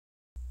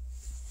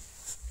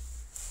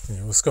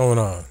Yeah, what's going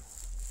on?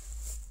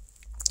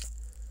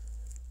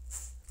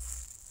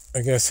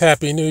 I guess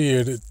Happy New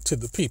Year to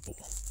the people.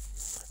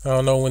 I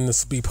don't know when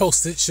this will be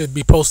posted. Should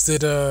be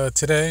posted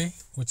today,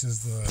 which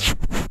is the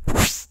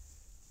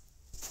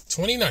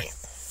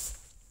 29th.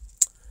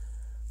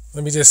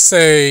 Let me just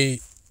say,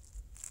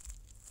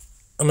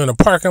 I'm in a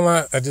parking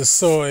lot. I just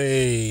saw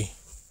I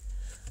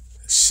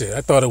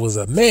thought it was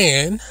a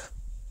man,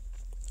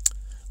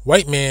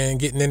 white man,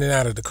 getting in and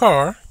out of the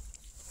car.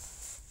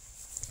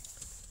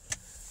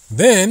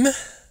 Then,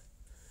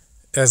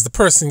 as the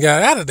person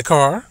got out of the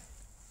car,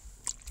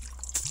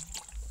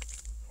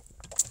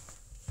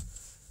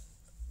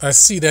 I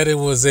see that it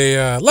was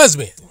a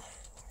lesbian.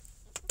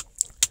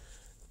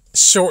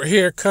 Short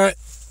haircut,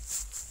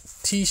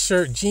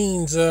 t-shirt,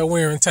 jeans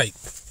wearing type.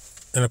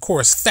 And of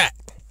course, fat.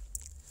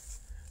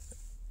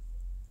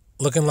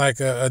 Looking like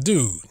a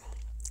dude.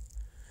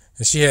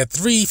 And she had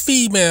 3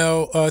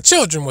 female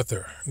children with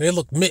her. They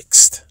look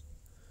mixed.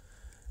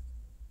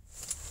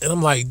 And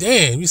I'm like,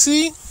 damn, you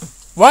see?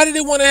 Why do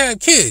they want to have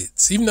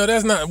kids? Even though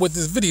that's not what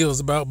this video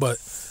is about, but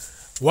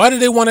why do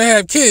they want to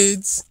have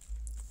kids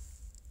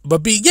but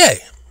be gay?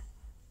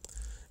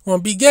 Want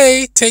to be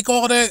gay, take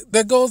all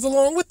that goes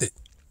along with it.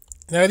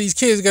 Now these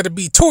kids got to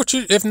be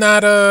tortured, if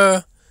not,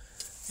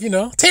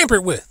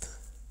 tampered with.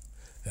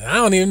 And I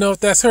don't even know if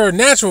that's her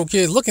natural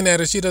kid. Looking at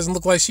her, she doesn't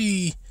look like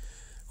she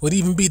would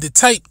even be the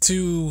type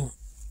to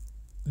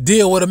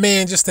deal with a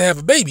man just to have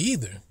a baby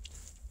either.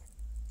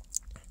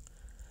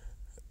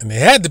 And they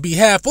had to be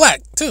half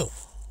black too.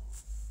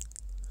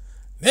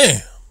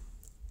 Damn.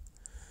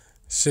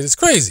 Shit is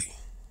crazy.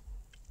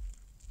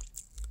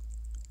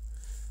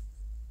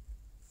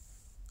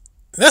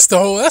 That's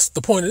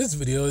the point of this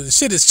video. The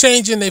shit is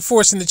changing. They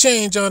forcing the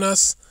change on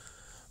us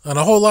on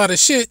a whole lot of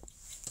shit.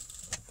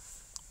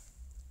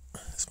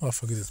 This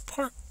motherfucker just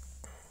parked.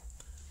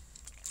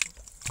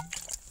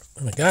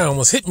 And the guy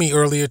almost hit me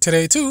earlier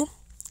today too.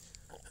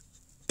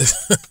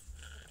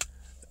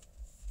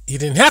 He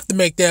didn't have to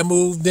make that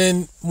move.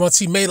 Then once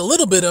he made a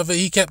little bit of it,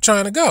 he kept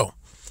trying to go.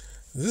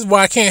 This is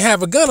why I can't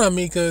have a gun on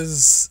me,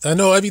 because I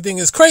know everything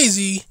is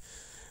crazy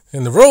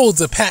and the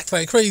roads are packed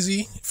like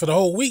crazy for the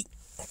whole week.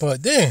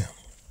 But damn.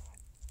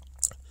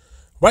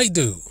 White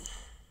dude.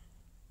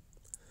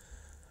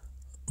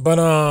 But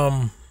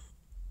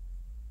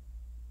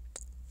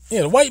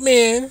the white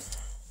man,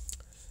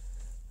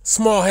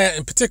 small hat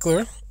in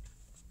particular,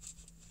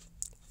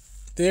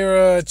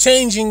 they're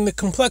changing the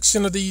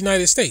complexion of the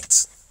United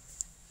States.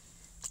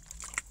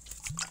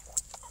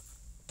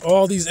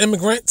 All these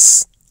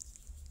immigrants,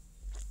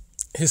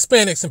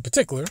 Hispanics in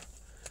particular,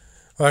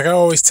 like I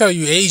always tell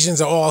you,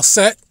 Asians are all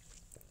set.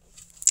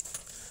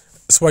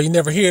 That's why you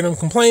never hear them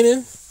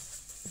complaining,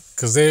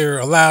 because they're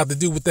allowed to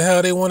do what the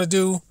hell they want to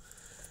do.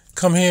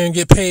 Come here and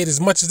get paid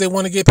as much as they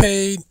want to get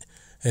paid,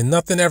 and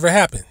nothing ever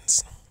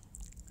happens.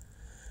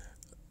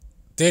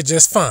 They're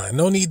just fine.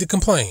 No need to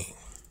complain.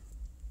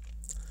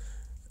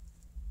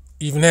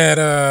 Even had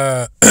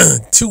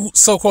 2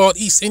 so-called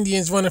East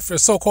Indians running for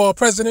so-called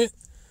president.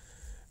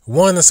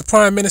 One that's the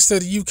prime minister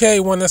of the UK,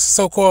 one that's the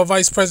so-called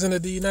vice president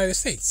of the United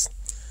States.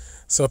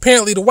 So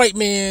apparently the white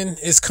man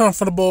is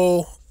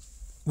comfortable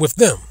with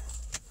them.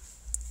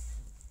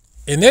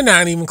 And they're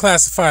not even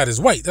classified as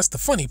white. That's the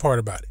funny part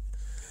about it.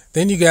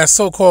 Then you got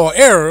so-called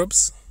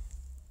Arabs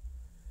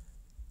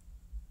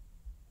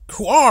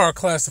who are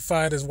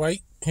classified as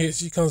white. Here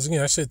she comes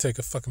again. I should take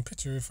a fucking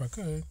picture if I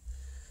could.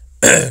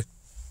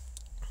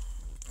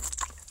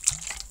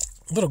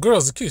 Little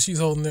girls are cute. She's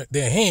holding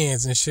their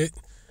hands and shit.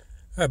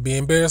 I'd be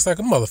embarrassed like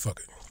a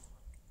motherfucker.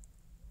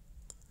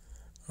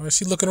 All right,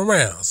 she looking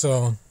around.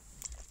 So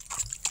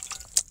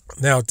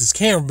now with this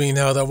camera being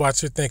held, I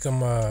watch her think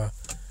I'm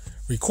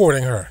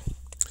recording her.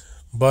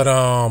 But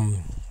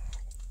and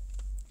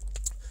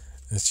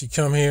she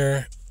come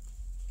here,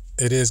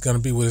 it is gonna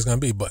be what it's gonna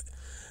be. But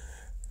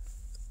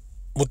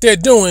what they're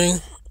doing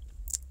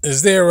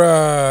is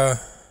they're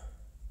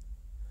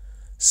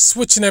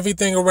switching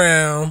everything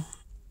around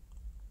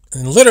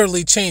and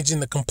literally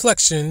changing the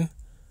complexion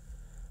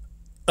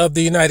of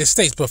the United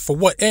States. But for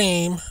what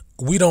aim,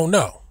 we don't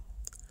know.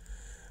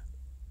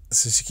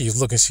 So she keeps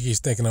looking, she keeps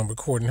thinking I'm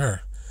recording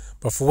her.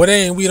 But for what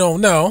aim, we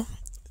don't know.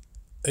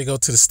 They go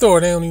to the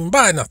store, they don't even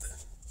buy nothing.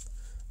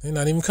 They're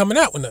not even coming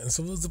out with nothing.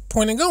 So what's the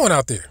point in going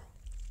out there?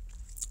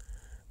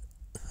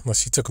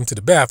 Unless she took them to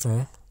the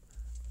bathroom.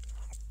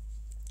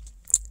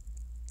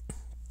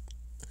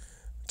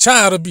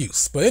 Child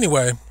abuse. But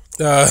anyway,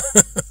 let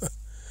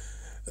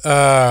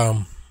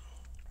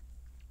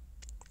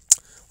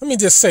me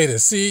just say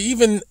this. See,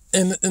 even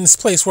in this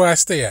place where I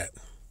stay at,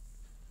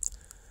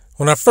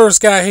 when I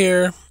first got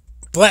here,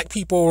 black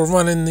people were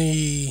running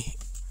the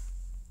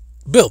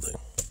building.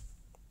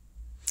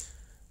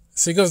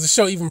 So it goes to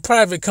show even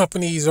private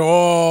companies are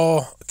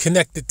all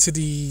connected to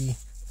the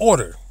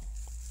order.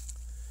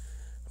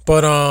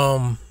 But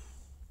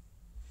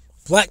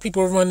black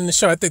people were running the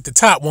show. I think the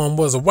top one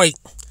was a white,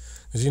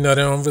 because they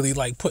don't really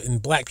like putting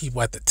black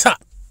people at the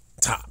top.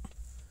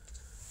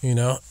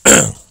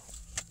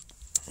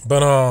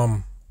 But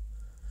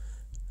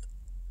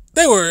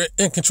they were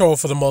in control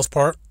for the most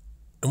part.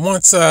 And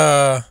once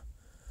a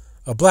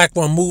black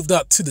one moved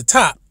up to the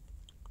top,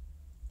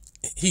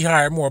 he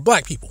hired more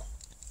black people,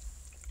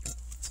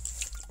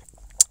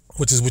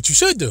 which is what you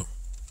should do.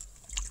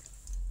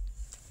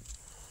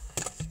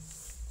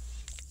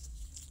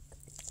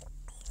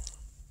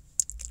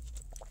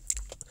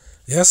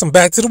 Yes, I'm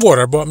back to the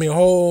water. I bought me a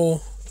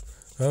whole,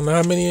 I don't know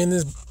how many in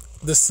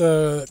this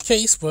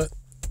case, but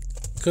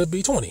could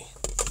be 20.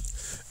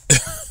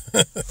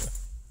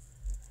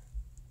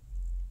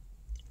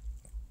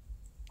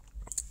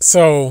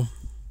 So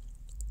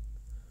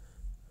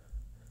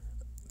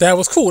that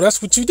was cool.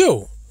 That's what you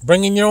do.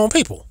 Bring in your own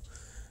people.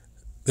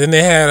 Then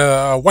they had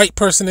a white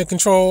person in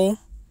control.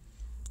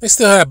 They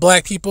still had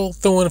black people,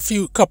 throwing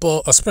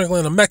a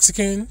sprinkling of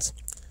Mexicans.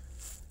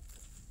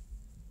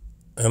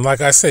 And like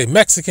I say,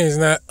 Mexicans,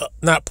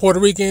 not Puerto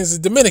Ricans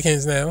and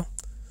Dominicans now.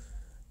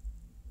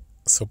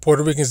 So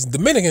Puerto Ricans and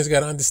Dominicans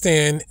got to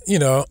understand, you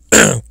know,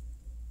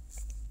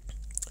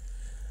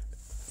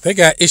 they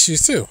got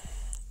issues too.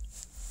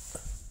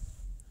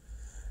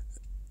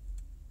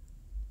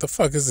 The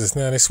fuck is this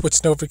now? They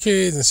switching over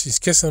kids and she's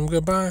kissing them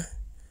goodbye.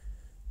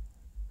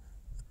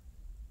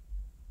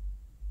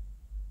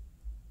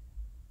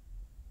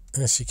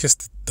 And she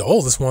kissed the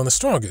oldest one, the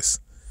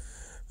strongest.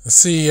 Let's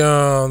see,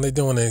 they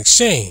doing an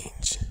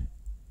exchange.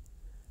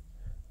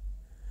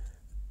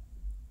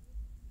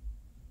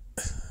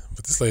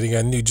 But this lady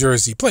got New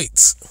Jersey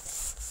plates.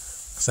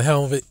 It's a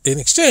hell of an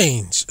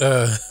exchange.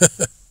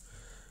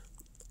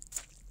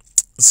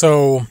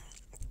 So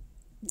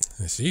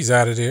she's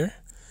out of there.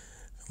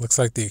 Looks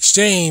like the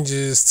exchange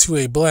is to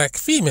a black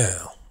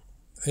female.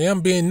 Hey, I'm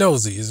being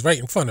nosy. It's right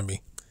in front of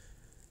me.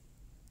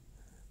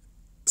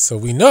 So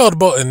we know the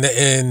boat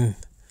and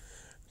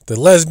the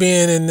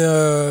lesbian and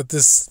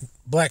this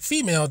black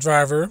female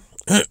driver.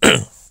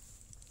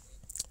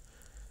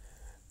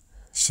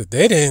 Shit,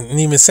 they didn't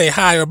even say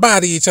hi or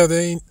bye to each other.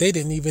 They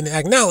didn't even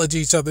acknowledge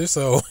each other.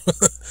 So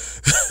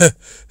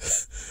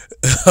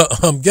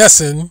I'm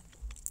guessing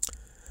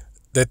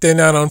that they're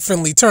not on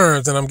friendly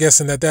terms, and I'm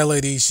guessing that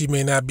lady, she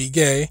may not be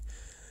gay.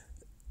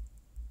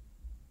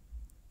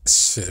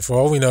 Shit, for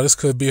all we know, this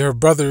could be her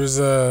brother's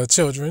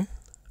children.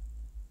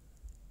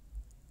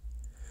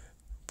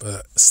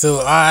 But still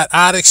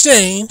odd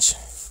exchange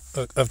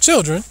of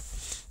children.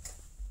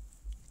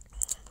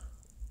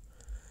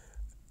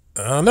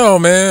 I don't know,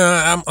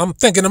 man. I'm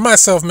thinking to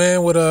myself,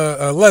 man, with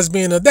a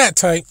lesbian of that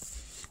type,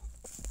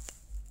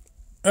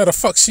 how the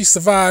fuck she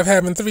survived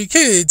having 3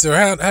 kids, or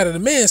how did a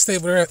man stay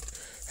with her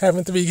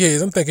having 3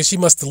 kids? I'm thinking she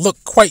must have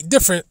looked quite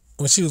different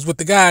when she was with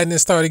the guy and then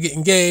started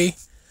getting gay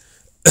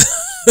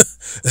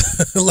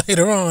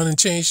later on and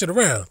changed shit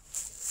around.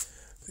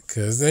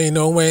 Because there ain't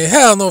no way in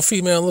hell no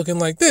female looking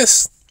like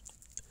this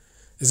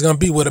is going to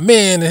be with a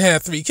man that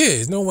had 3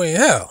 kids. No way in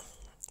hell.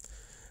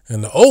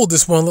 And the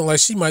oldest one looked like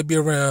she might be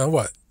around,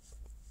 what,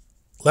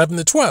 11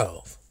 to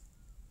 12.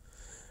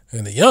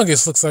 And the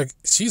youngest looks like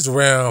she's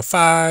around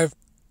 5,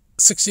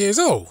 6 years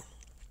old.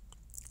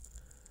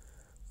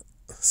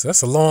 So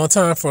that's a long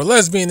time for a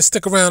lesbian to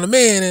stick around a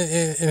man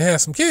and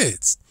have some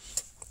kids.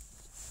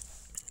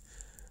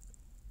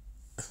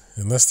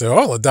 Unless they're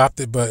all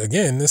adopted. But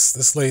again,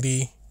 this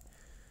lady,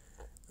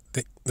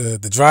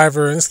 the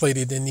driver and this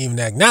lady didn't even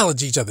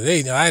acknowledge each other.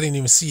 I didn't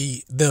even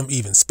see them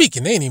even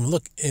speaking. They didn't even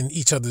look in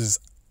each other's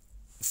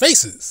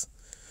faces.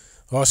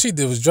 All she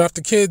did was drop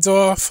the kids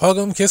off, hug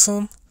them, kiss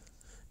them,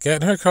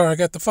 got in her car and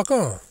got the fuck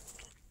on.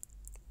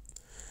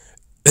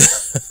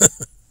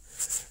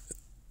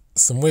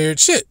 Some weird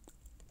shit.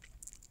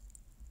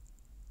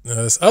 Now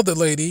this other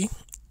lady,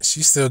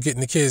 she's still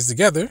getting the kids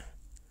together.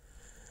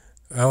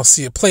 I don't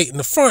see a plate in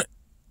the front.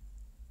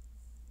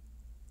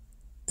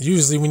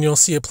 Usually when you don't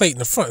see a plate in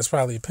the front, it's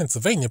probably a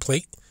Pennsylvania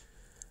plate.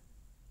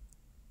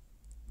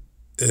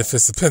 If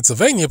it's a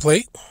Pennsylvania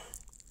plate,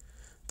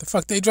 the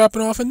fuck they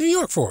dropping off in New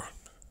York for?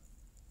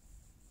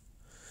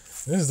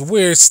 This is a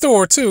weird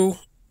store too,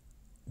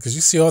 because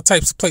you see all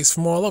types of plates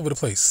from all over the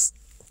place.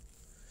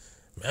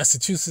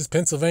 Massachusetts,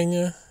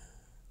 Pennsylvania.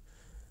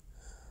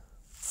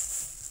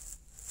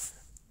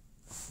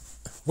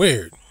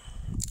 Weird.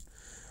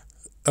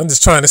 I'm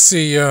just trying to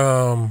see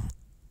where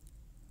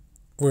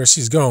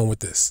she's going with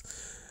this.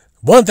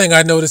 One thing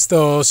I noticed,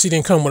 though, she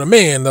didn't come with a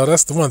man, though.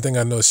 That's the one thing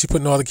I noticed. She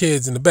putting all the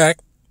kids in the back,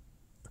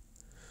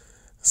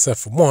 except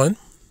for one.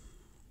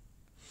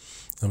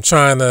 I'm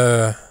trying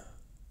to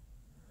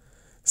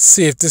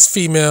see if this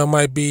female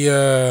might be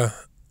a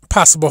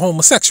possible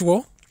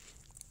homosexual.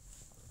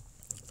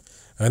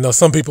 I know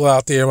some people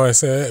out there might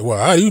say, well,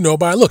 how do you know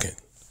by looking?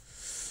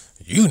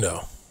 You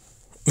know.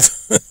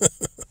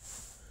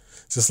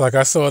 Just like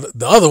I saw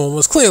the other one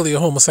was clearly a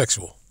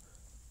homosexual.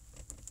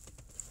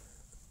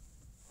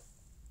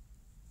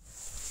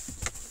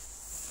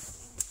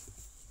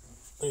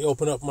 Let me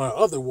open up my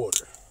other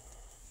water.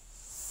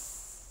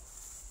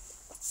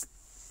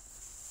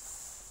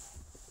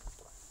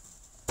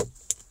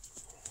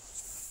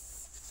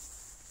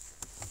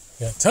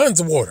 Got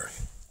tons of water.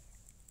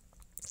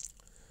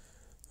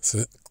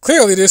 So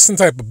clearly there's some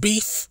type of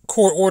beef,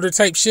 court order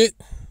type shit.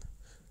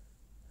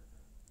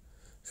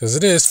 because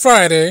it is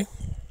Friday.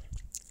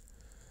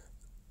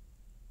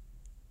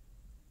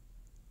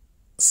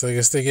 So I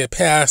guess they get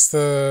passed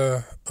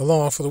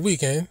along for the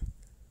weekend.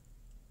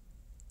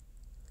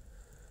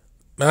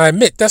 I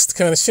admit that's the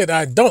kind of shit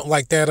I don't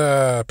like,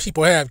 that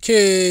people have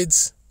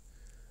kids,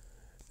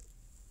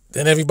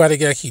 then everybody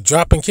gotta keep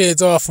dropping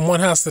kids off from one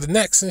house to the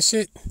next and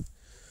shit.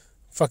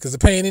 Fuck is a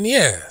pain in the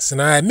ass.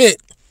 And I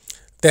admit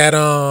that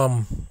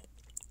now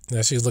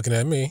she's looking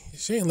at me.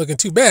 She ain't looking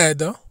too bad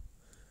though.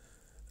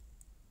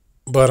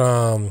 But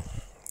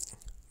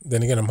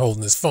then again, I'm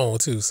holding this phone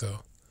too,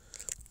 so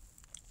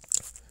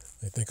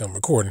they think I'm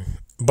recording.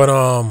 But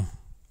I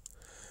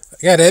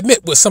gotta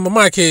admit, with some of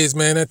my kids,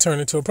 man, that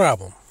turned into a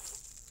problem.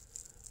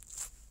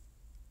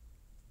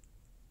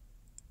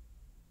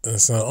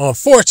 It's an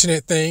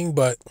unfortunate thing,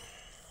 but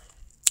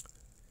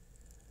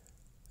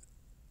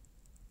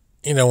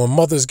you know, when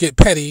mothers get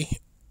petty,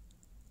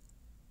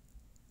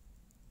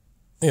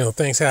 you know,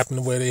 things happen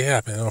the way they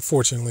happen.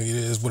 Unfortunately, it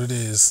is what it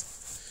is.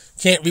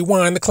 Can't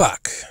rewind the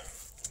clock.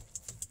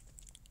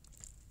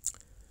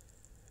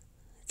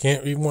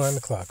 Can't rewind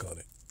the clock on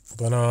it.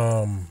 But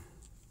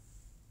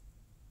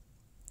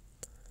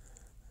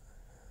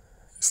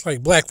it's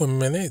like black women,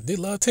 man. They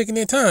love taking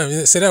their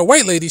time. So that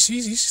white lady,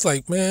 she's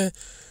like, man,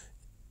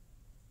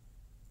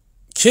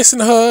 kiss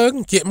and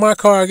hug, get in my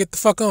car, get the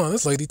fuck on.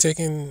 This lady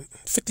taking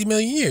 50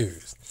 million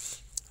years.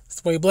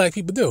 That's the way black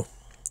people do.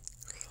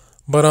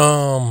 But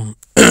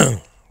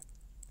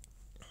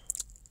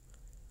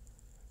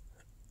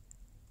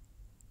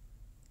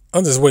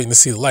I'm just waiting to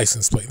see the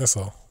license plate. That's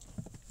all.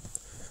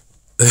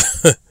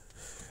 Because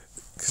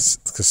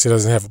she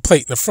doesn't have a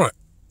plate in the front.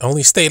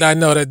 Only state I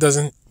know that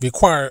doesn't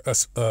require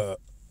us, at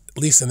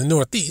least in the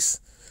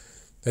Northeast,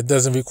 that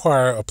doesn't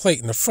require a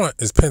plate in the front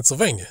is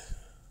Pennsylvania.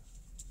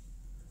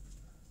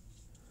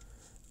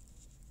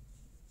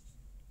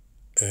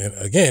 And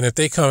again, if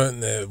they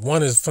come in,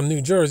 one is from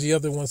New Jersey, the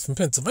other one's from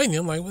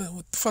Pennsylvania, I'm like,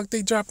 what the fuck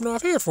they dropping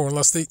off here for?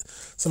 Unless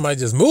somebody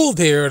just moved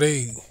here, or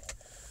they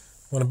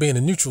want to be in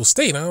a neutral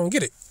state. I don't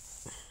get it.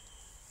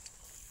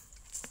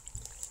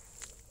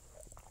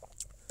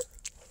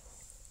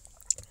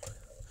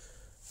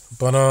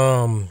 But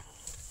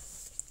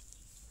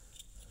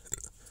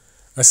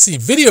I see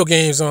video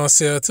games on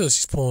sale too.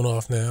 She's pulling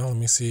off now. Let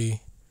me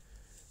see.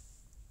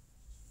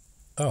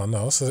 Oh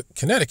no, it's a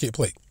Connecticut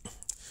plate.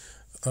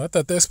 I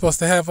thought they're supposed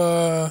to have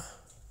a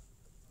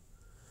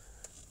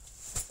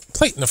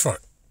plate in the front.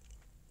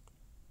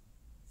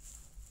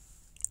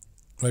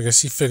 I guess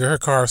she figured her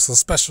car was so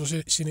special,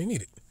 she didn't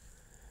need it.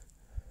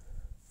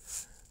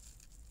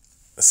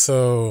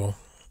 So,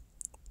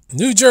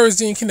 New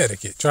Jersey and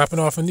Connecticut, dropping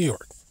off in New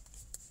York.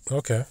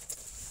 Okay.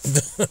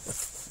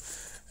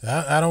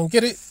 I don't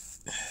get it.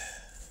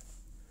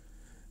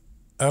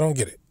 I don't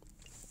get it.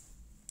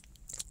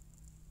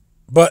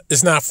 But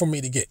it's not for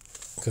me to get,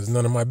 because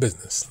none of my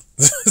business.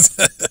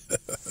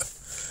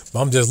 But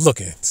I'm just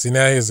looking. See,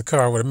 now here's a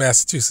car with a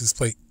Massachusetts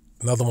plate,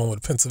 another one with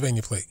a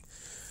Pennsylvania plate.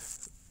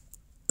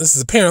 This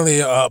is apparently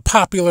a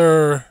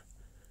popular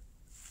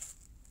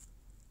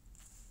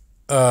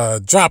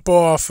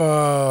drop-off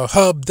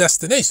hub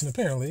destination,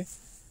 apparently.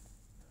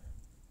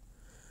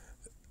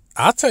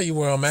 I'll tell you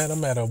where I'm at.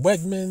 I'm at a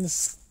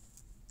Wegmans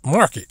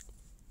Market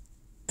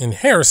in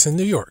Harrison,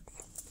 New York.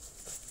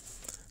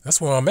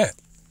 That's where I'm at.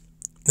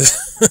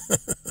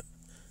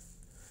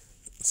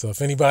 So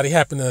if anybody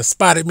happened to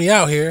spotted me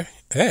out here,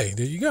 hey,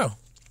 there you go.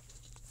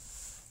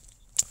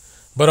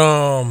 But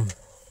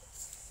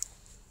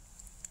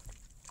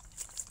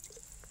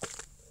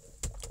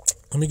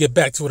let me get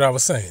back to what I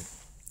was saying.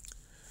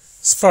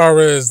 As far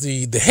as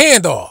the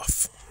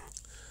handoff,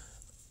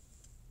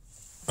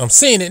 I'm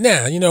seeing it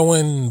now. You know,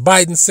 when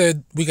Biden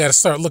said we got to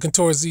start looking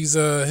towards these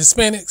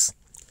Hispanics.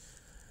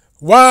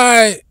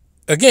 Why?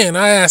 Again,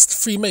 I asked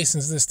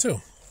Freemasons this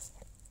too.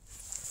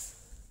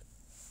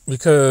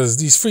 Because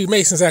these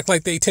Freemasons act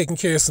like they taking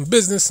care of some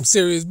business, some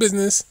serious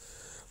business,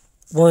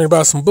 worrying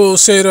about some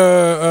bullshit,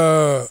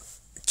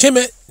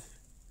 Kemet.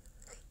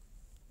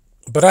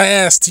 But I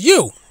asked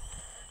you,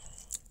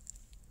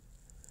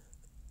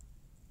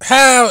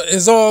 how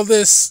is all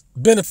this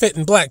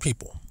benefiting black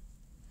people?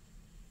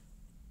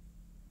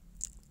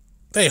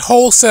 They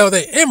wholesale,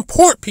 they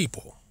import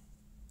people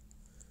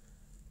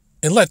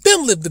and let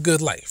them live the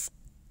good life.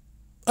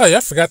 Oh yeah,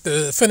 I forgot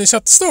to finish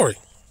up the story.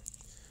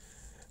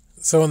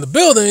 So in the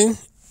building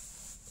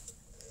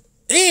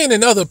and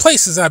in other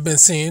places I've been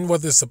seeing,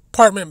 whether it's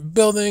apartment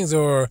buildings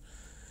or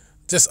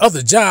just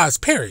other jobs,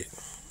 period.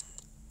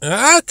 And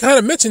I kind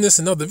of mentioned this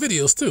in other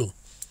videos too.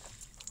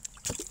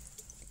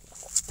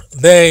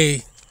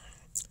 They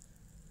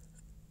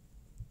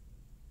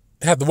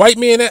have the white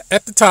man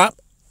at the top,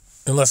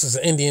 unless it's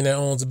an Indian that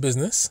owns a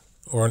business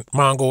or a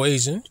Mongol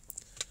Asian.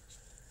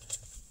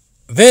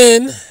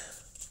 Then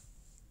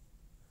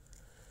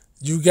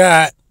you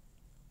got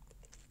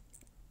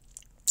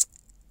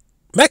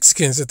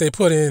Mexicans that they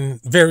put in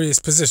various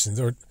positions,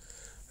 or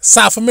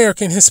South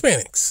American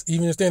Hispanics,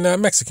 even if they're not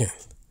Mexican.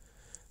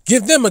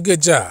 Give them a good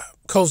job,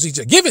 cozy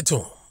job. Give it to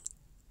them.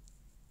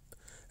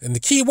 And the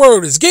key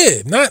word is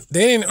give. Not,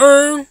 they didn't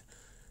earn,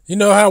 You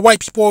know how white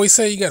people always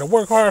say you got to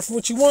work hard for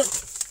what you want?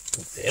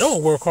 They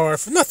don't work hard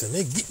for nothing.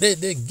 They're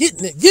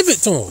getting it. Give it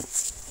to them.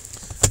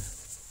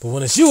 But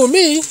when it's you and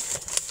me,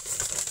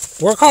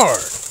 work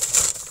hard.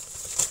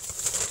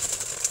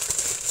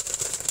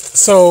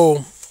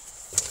 So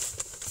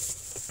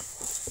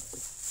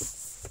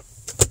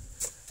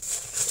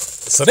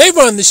they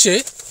run the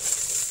shit,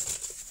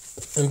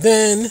 and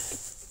then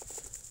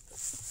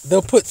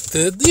they'll put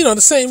the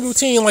same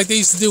routine like they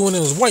used to do when it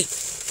was white.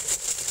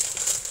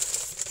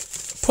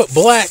 Put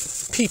black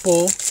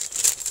people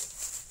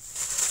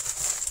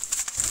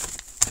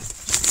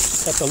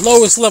at the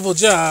lowest level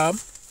job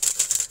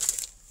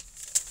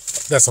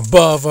that's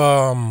above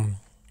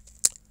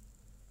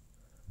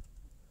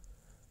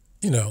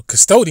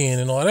custodian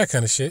and all that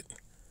kind of shit,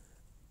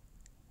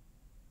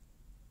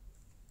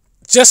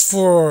 just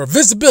for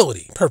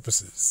visibility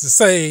purposes, to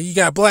say you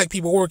got black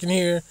people working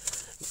here,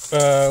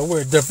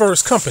 we're a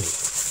diverse company,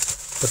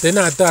 but they're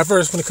not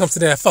diverse when it comes to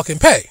that fucking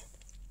pay.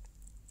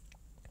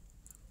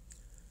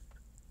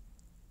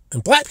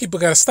 And black people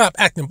got to stop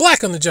acting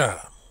black on the job.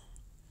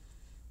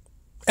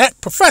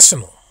 Act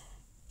professional.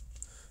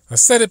 I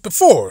said it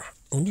before.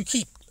 When you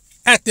keep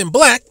acting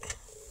black,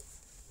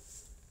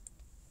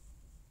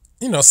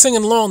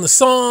 singing along the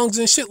songs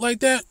and shit like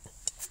that,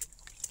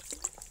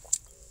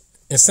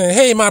 and saying,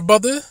 hey, my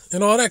brother,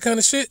 and all that kind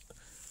of shit,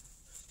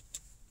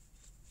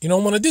 you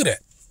don't want to do that.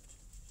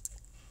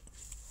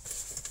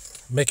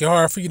 Make it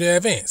hard for you to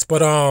advance. But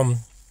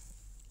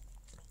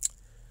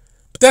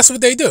that's what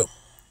they do.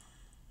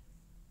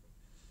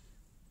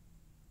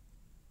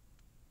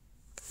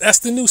 That's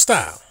the new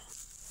style.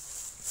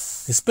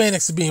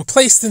 Hispanics are being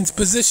placed into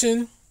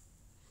position.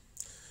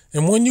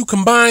 And when you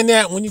combine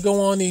that, when you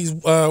go on these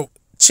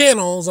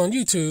channels on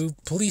YouTube,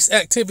 police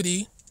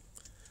activity,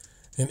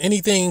 and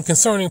anything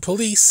concerning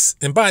police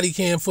and body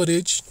cam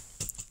footage,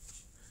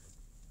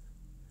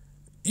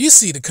 you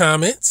see the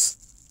comments.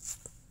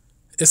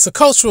 It's a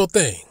cultural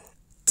thing.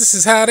 This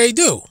is how they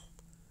do.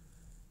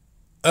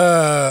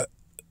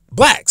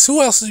 Blacks,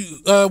 who else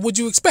would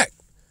you expect?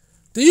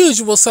 The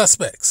usual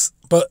suspects.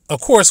 But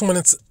of course, when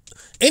it's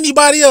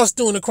anybody else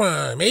doing the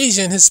crime,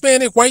 Asian,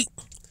 Hispanic, white,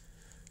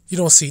 you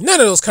don't see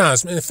none of those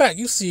kinds. In fact,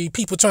 you see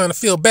people trying to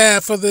feel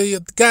bad for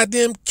the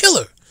goddamn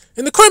killer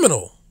and the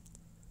criminal.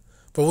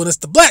 But when it's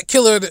the black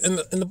killer and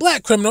the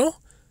black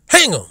criminal,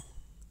 hang them.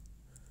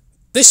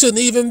 They shouldn't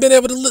even been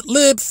able to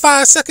live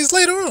 5 seconds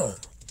later on.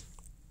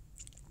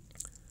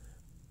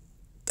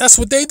 That's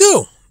what they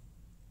do.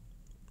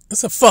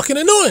 It's a fucking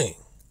annoying.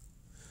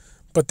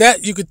 But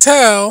that, you could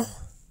tell,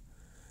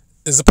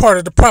 is a part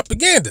of the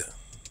propaganda.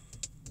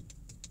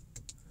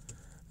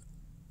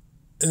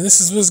 And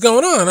this is what's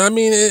going on. I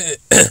mean,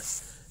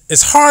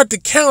 it's hard to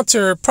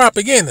counter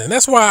propaganda. And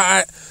that's why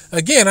I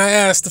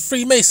asked the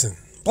Freemason,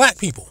 black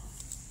people,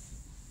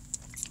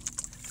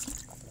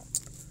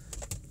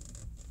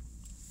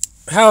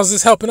 how is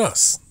this helping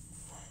us?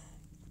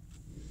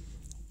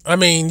 I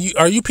mean,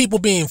 are you people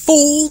being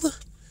fooled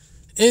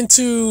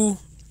into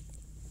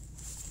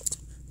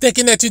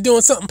thinking that you're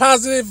doing something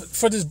positive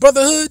for this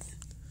brotherhood?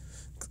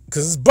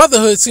 Because this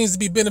brotherhood seems to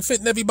be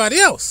benefiting everybody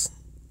else.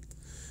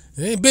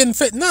 It ain't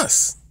benefiting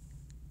us.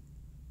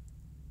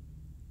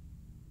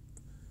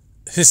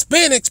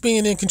 Hispanics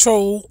being in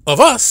control of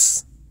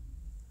us,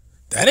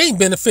 that ain't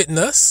benefiting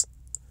us.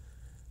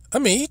 I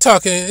mean, you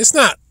talking, it's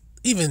not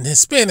even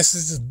Hispanics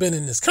that's just been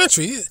in this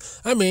country.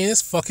 I mean,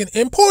 it's fucking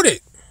imported.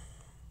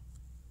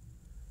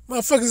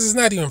 Motherfuckers is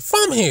not even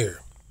from here.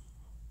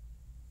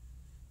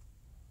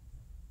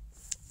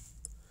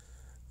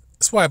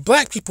 That's why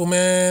black people,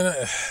 man,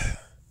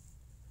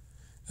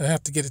 I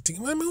have to get it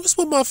together. I mean, what's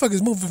what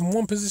motherfuckers moving from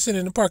one position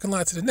in the parking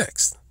lot to the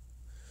next?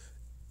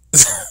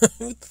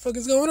 What the fuck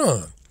is going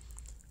on?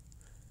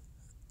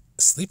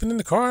 Sleeping in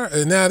the car?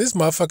 And now this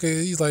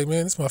motherfucker, he's like,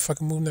 man, this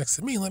motherfucker moved next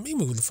to me. Let me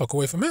move the fuck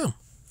away from him.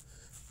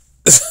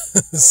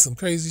 Some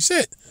crazy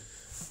shit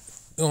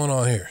going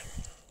on here.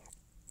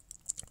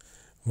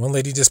 One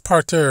lady just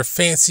parked her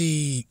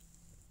fancy,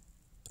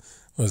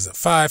 what is it,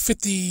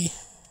 550i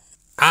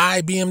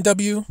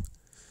BMW.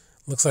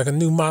 Looks like a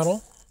new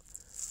model.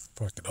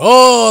 Parked it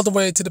all the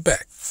way to the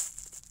back.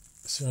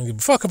 She don't give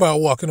a fuck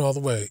about walking all the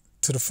way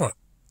to the front.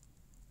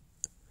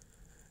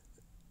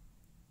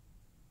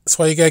 That's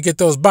why you gotta get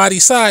those body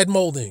side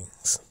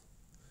moldings.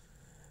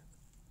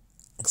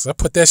 Because I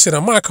put that shit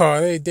on my car.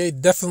 They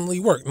definitely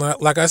work.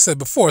 Like I said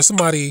before,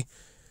 somebody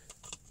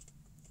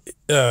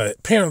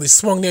apparently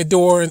swung their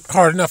door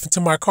hard enough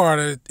into my car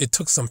that it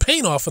took some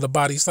paint off of the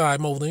body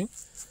side molding.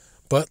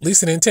 But at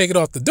least it didn't take it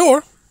off the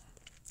door.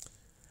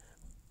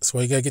 That's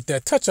why you gotta get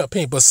that touch-up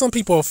paint. But some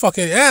people are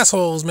fucking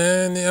assholes,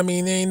 man. I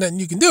mean, there ain't nothing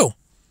you can do.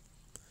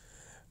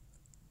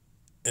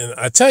 And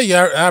I tell you,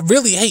 I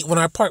really hate when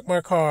I park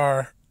my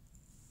car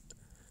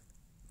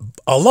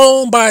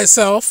alone by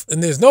itself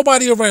and there's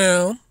nobody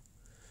around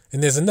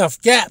and there's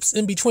enough gaps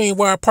in between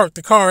where I parked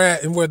the car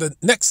at and where the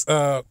next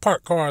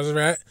parked cars are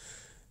at,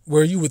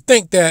 where you would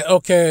think that,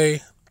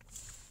 okay,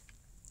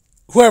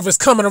 whoever's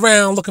coming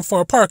around looking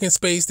for a parking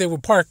space, they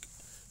would park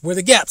where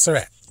the gaps are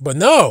at. But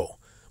no,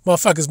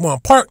 Motherfuckers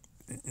want to park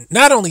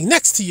not only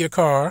next to your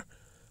car,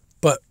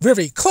 but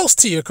very close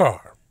to your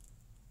car,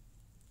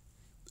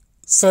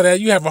 so that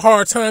you have a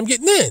hard time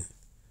getting in.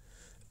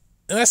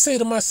 And I say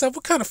to myself,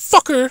 what kind of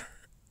fucker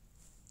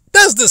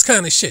does this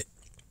kind of shit?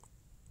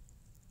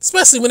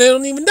 Especially when they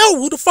don't even know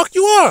who the fuck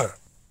you are.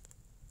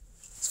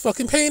 It's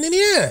fucking pain in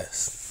the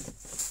ass.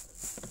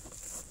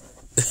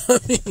 I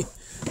mean,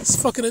 it's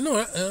fucking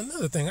annoying.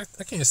 Another thing,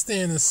 I can't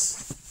stand this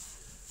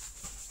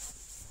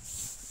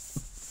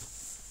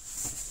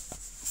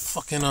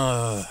fucking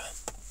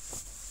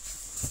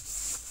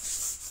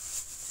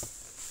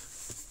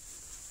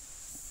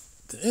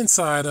the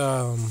inside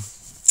I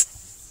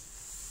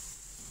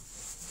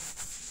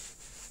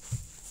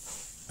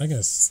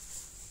guess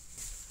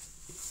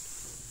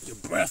your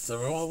breath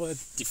or all that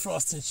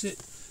defrosting shit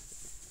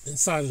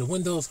inside of the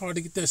window. It's hard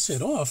to get that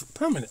shit off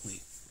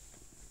permanently.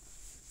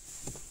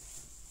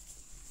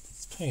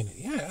 It's painted.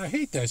 Yeah, I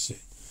hate that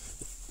shit.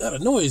 That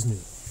annoys me.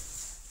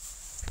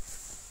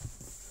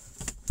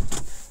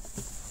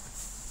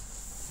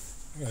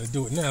 I gotta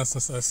do it now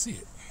since I see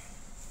it.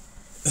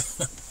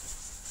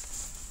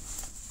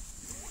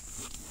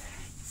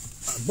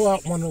 I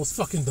bought one of those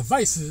fucking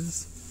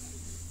devices.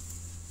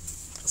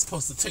 I'm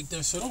supposed to take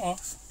that shit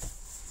off.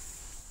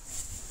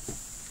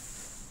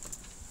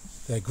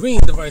 That green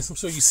device, I'm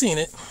sure you've seen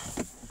it.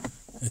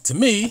 And to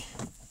me,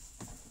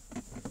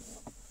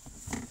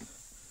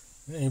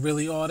 it ain't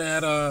really all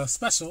that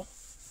special.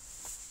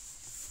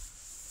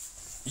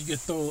 You get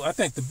those, I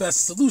think the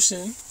best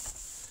solution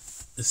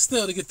is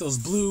still to get those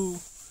blue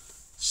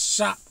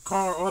shop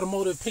car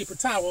automotive paper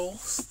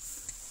towels.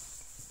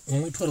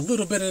 And we put a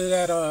little bit of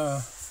that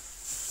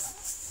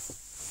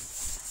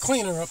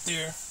cleaner up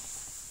there,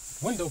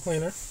 window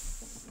cleaner,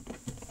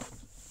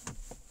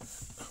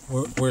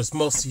 where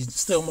it's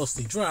still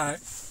mostly dry,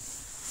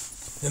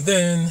 and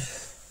then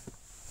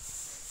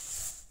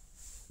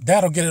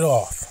that'll get it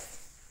off.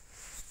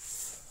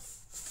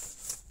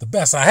 The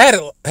best. I had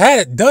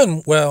it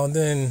done well, and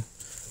then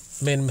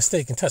made a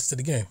mistake and touched it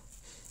again.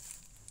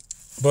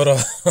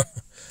 But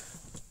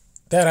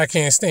that I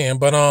can't stand.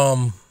 But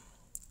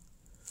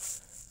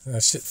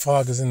that shit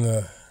fog is in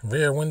the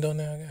rear window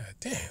now. God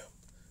damn.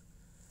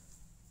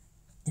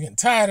 I'm getting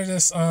tired of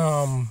this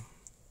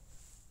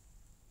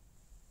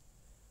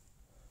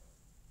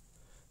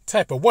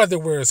type of weather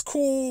where it's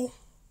cool.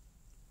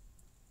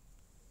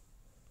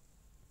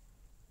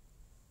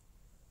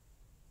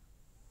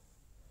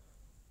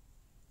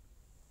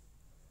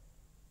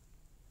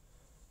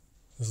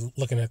 Just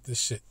looking at this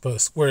shit,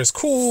 but where it's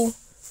cool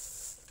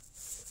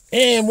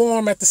and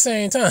warm at the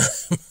same time.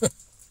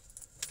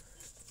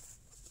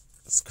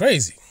 It's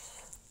crazy.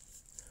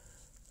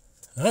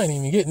 I ain't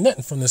even getting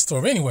nothing from this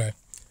store anyway.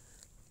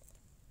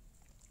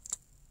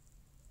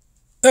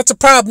 That's a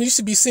problem. You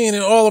should be seeing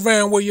it all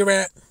around where you're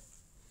at.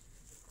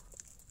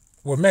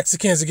 Where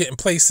Mexicans are getting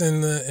placed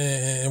in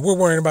and we're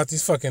worrying about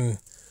these fucking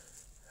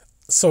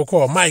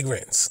so-called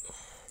migrants.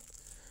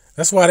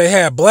 That's why they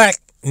have black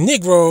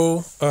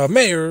Negro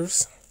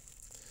mayors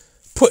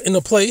put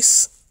into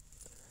place,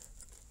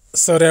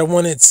 so that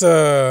when it's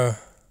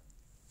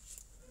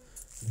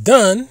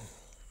done,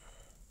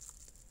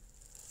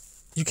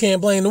 you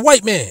can't blame the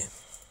white man.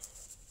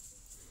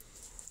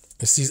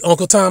 It's these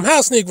Uncle Tom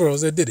House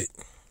Negroes that did it.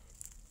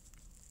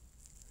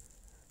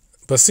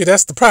 But see,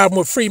 that's the problem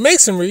with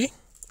Freemasonry.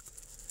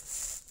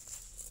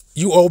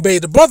 You obey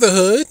the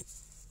Brotherhood.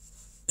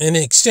 In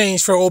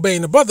exchange for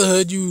obeying the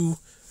Brotherhood, you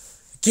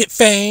get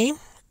fame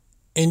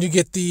and you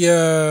get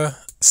the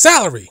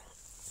salary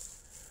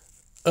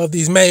of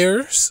these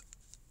mayors.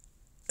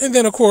 And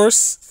then, of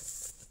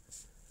course,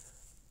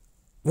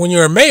 when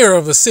you're a mayor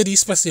of a city,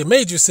 especially a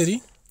major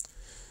city,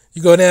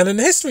 you go down in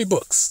the history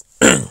books.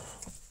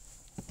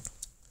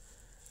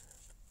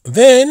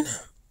 Then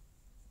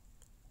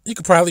you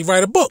could probably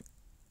write a book,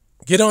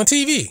 get on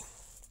TV,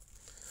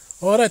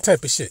 all that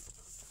type of shit.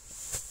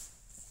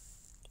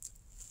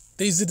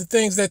 These are the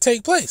things that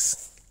take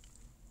place.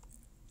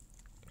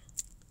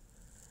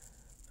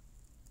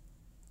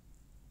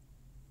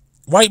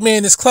 White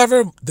man is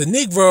clever. The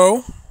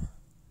Negro,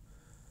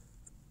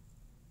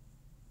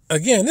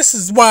 again, this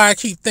is why I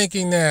keep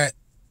thinking that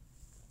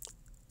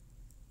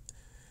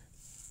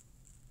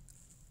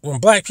when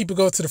black people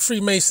go to the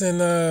Freemason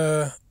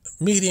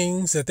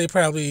meetings, that they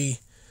probably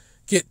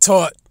get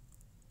taught,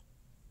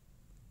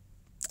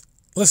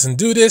 listen,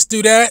 do this,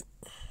 do that.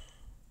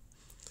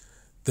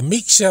 The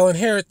meek shall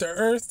inherit the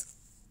earth.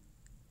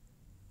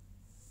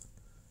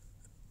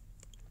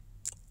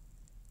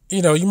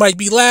 You know, you might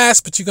be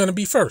last, but you're going to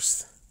be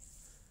first.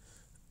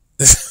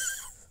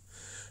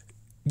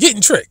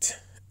 Getting tricked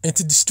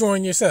into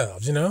destroying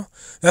yourselves, you know.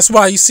 That's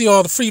why you see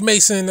all the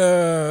Freemason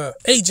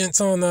agents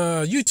on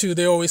YouTube.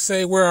 They always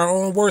say we're our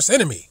own worst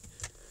enemy.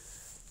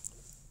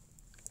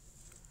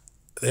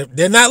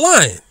 They're not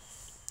lying.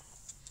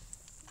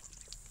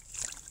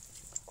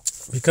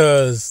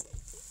 Because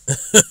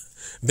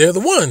they're the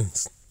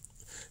ones.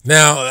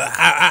 Now,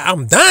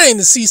 I'm dying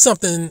to see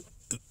something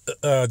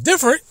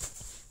different.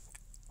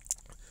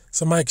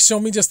 Somebody can show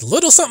me just a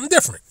little something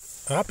different.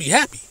 I'll be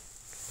happy.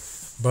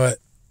 But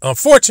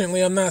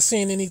unfortunately, I'm not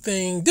seeing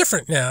anything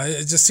different now.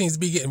 It just seems to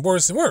be getting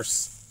worse and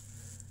worse.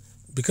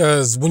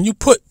 Because when you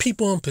put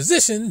people in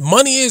position,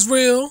 money is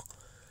real,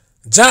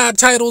 job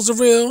titles are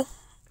real,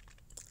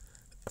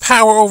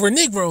 power over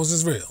Negroes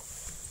is real.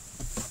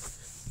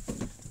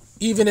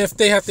 Even if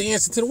they have to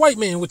answer to the white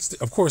man, which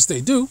of course they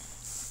do.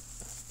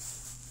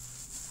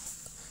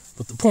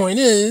 But the point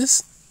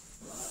is,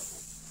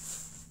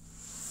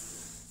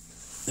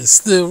 it's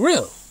still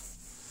real.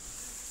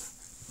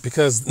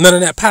 Because none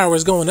of that power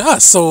is going to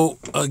us. So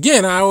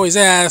again, I always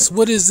ask,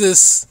 what is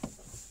this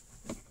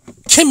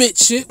Kemet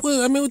shit?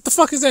 Well, I mean, what the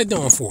fuck is that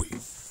doing for you?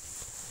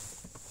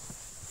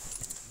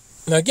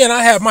 Now again,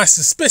 I have my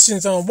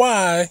suspicions on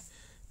why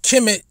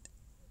Kemet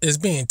is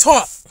being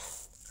taught.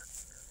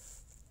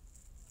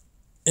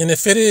 And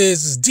if it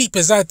is as deep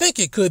as I think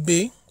it could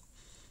be,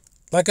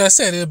 like I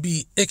said, it'll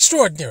be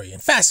extraordinary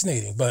and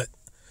fascinating. But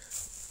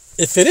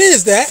if it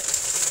is that,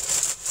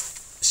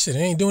 shit, it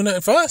ain't doing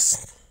nothing for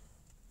us.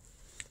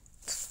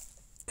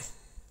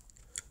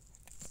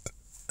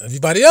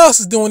 Everybody else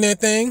is doing their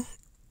thing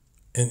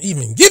and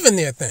even giving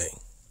their thing.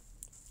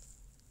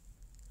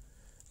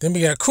 Then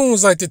we got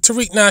coons like the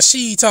Tariq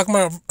Nasheed talking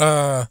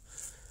about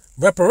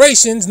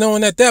reparations,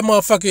 knowing that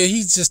motherfucker,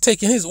 he's just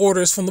taking his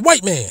orders from the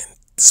white man,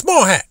 the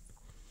small hat.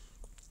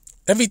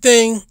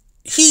 Everything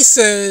he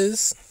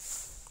says,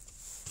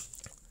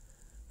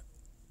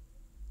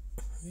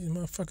 these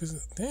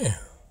motherfuckers, damn.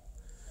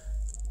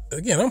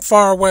 Again, I'm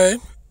far away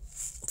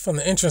from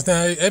the entrance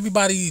now.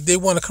 Everybody, they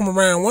want to come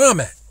around where I'm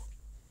at.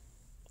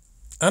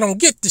 I don't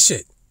get the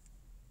shit.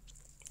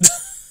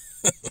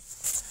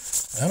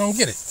 I don't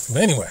get it.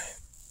 But anyway.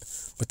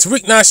 But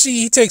Tariq Nasheed,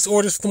 he takes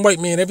orders from the white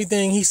man.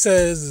 Everything he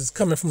says is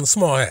coming from the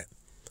small hat.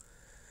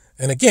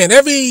 And again,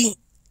 every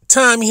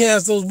time he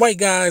has those white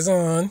guys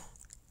on,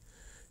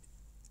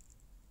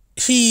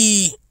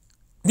 you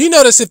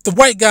notice if the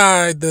white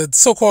guy, the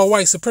so-called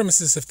white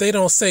supremacists, if they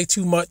don't say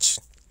too much,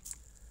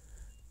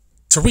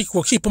 Tariq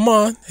will keep them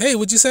on. Hey,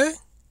 what'd you say?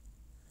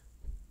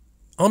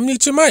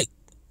 Unmute your mic.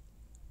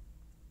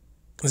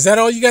 Is that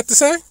all you got to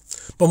say?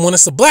 But when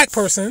it's a black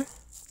person,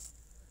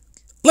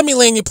 let me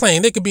land your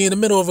plane. They could be in the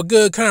middle of a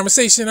good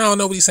conversation. I don't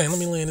know what he's saying. Let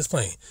me land this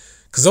plane.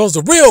 Because those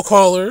are real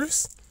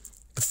callers.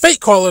 The fake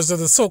callers are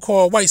the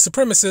so-called white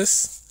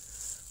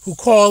supremacists who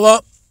call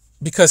up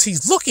because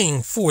he's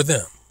looking for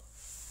them.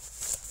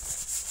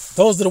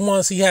 Those are the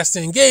ones he has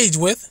to engage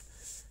with.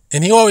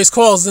 And he always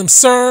calls them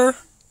sir.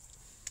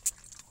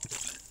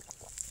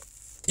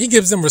 He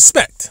gives them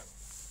respect.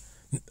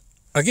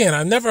 Again,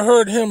 I never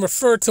heard him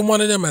refer to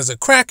one of them as a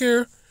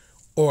cracker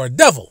or a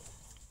devil.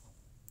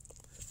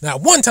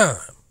 Not one time.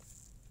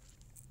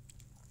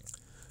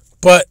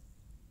 But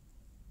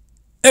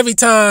every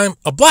time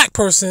a black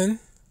person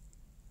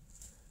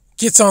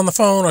gets on the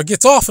phone or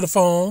gets off of the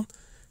phone,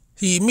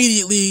 he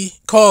immediately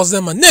calls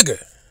them a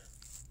nigger.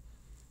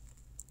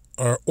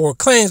 Or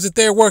claims that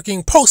they're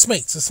working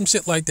Postmates or some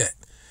shit like that.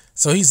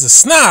 So he's a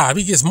snob.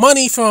 He gets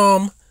money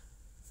from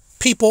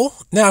people.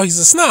 Now he's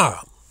a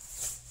snob.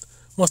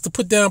 Wants to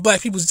put down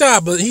black people's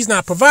job, but he's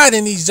not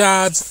providing these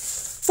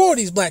jobs for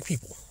these black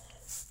people.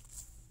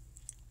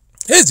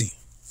 Is he?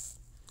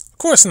 Of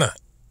course not.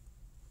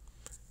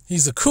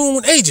 He's a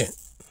coon agent.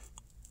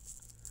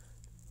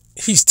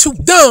 He's too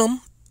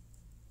dumb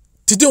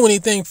to do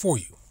anything for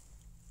you.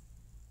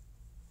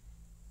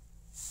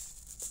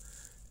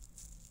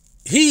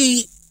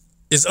 He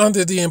is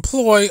under the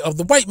employ of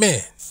the white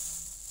man.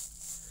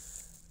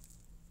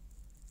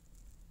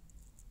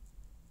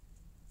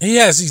 He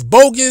has these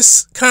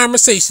bogus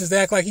conversations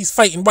that act like he's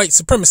fighting white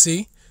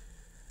supremacy,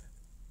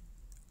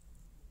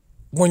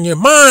 when your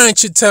mind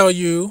should tell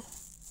you,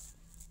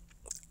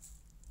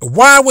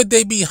 why would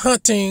they be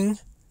hunting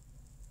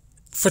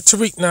for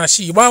Tariq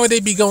Nasheed? Why would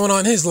they be going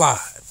on his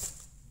live?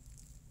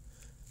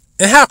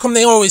 And how come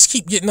they always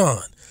keep getting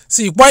on?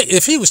 See,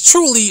 if he was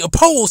truly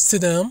opposed to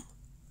them,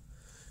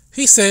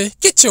 he said,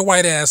 get your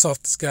white ass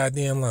off this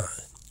goddamn line.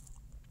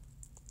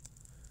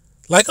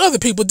 Like other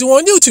people do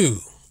on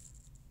YouTube.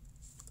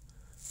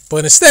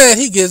 But instead,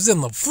 he gives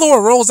them the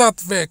floor, rolls out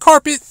the red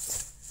carpet.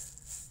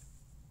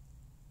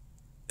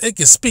 They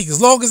can speak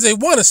as long as they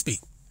want to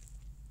speak.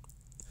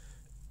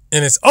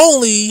 And it's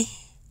only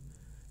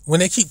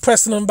when they keep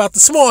pressing them about the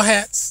small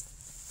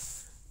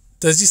hats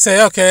does he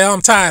say, okay,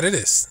 I'm tired of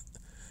this.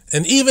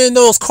 And even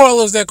those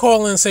callers that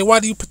call in and say, why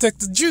do you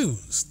protect the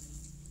Jews?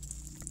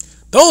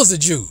 Those are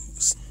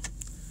Jews.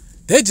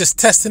 They're just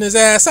testing his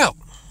ass out.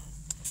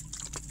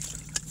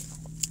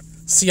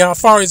 See how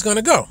far he's going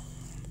to go.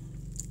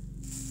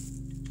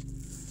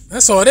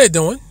 That's all they're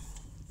doing.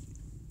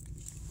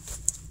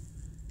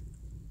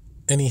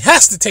 And he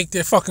has to take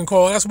their fucking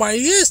call. That's why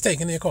he is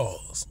taking their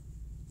calls.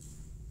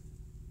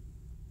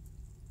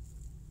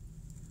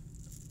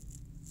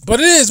 But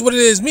it is what it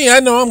is. Me, I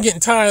know I'm getting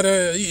tired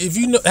of, if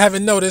you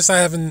haven't noticed, I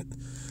haven't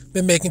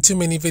been making too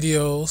many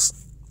videos.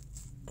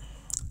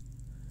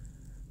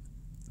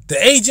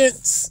 The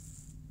agents,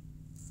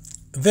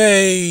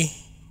 they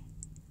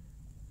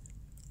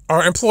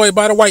are employed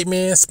by the white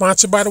man,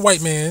 sponsored by the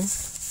white man.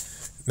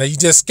 Now you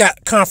just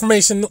got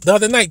confirmation the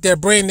other night that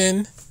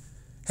Brandon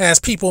has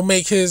people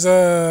make his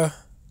thumbnails.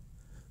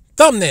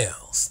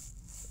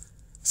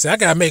 See, I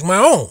gotta make my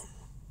own.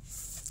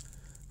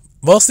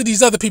 Most of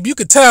these other people, you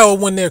could tell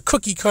when they're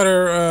cookie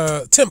cutter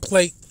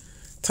template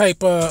type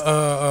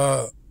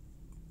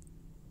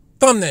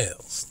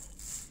thumbnails.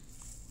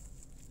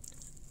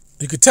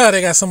 You could tell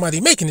they got somebody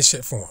making this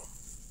shit for them.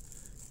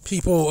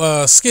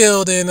 People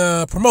skilled in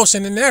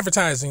promotion and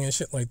advertising and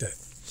shit like that.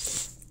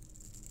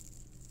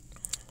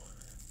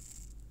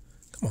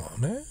 Come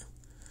on, man.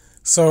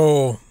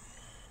 So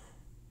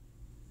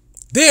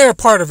they're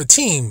part of a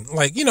team.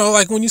 Like, you know,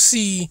 like when you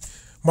see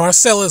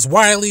Marcellus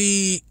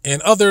Wiley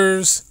and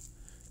others,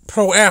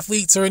 pro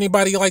athletes or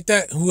anybody like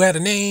that who had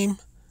a name,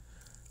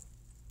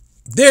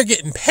 they're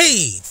getting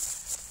paid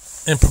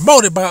and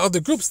promoted by other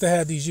groups that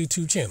have these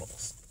YouTube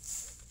channels.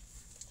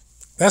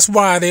 That's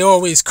why they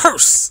always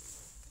curse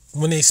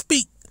when they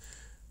speak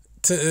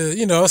to,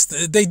 you know,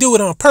 they do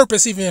it on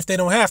purpose even if they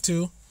don't have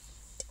to,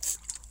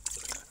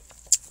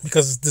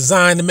 because it's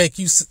designed to make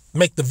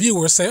the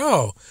viewer say,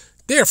 oh,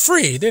 they're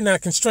free. They're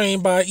not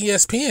constrained by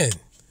ESPN.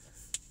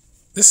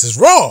 This is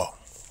raw.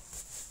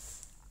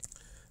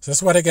 So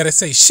that's why they got to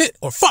say shit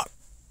or fuck.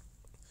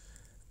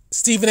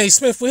 Stephen A.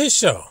 Smith with his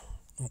show,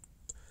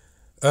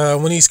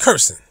 when he's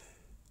cursing.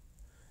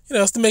 You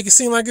know, it's to make it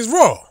seem like it's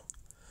raw.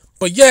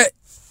 But yet,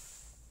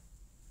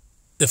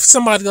 if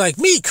somebody like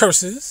me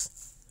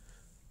curses,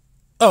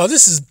 oh,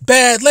 this is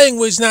bad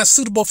language, not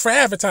suitable for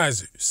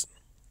advertisers.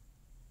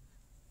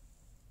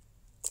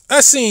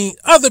 I've seen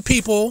other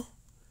people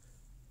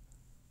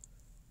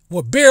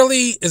with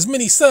barely as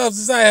many subs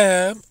as I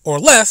have, or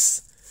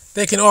less,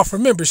 they can offer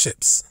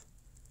memberships.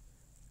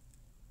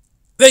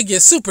 They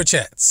get super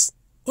chats.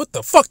 What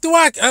the fuck do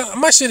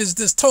my shit is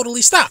just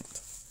totally stopped.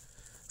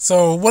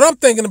 So what I'm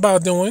thinking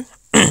about doing,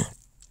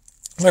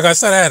 like I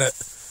said, I had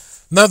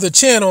another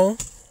channel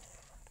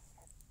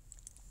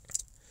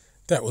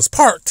that was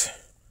parked.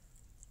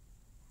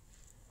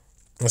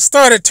 It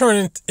started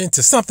turning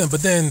into something,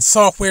 but then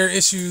software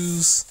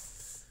issues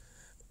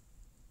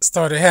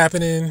started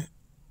happening.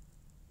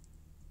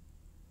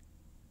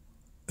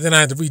 Then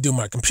I had to redo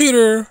my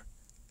computer.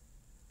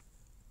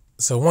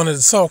 So one of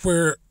the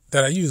software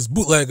that I use,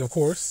 bootleg, of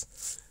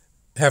course,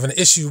 having an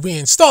issue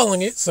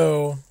reinstalling it.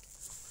 So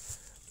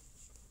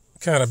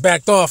kind of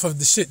backed off of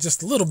the shit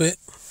just a little bit.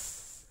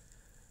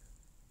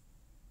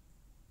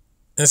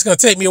 And it's going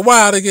to take me a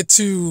while to get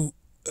to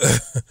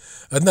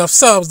enough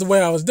subs the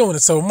way I was doing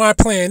it. So my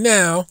plan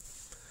now,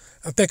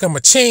 I think I'm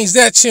going to change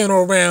that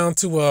channel around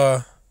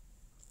to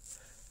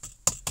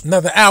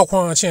another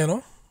Alquan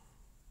channel.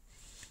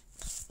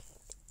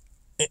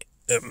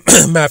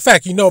 Matter of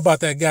fact, you know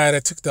about that guy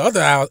that took the other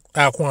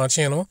Alquan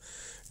channel.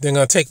 They're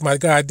going to take my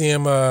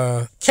goddamn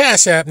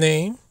Cash App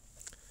name.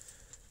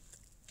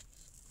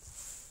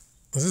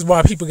 This is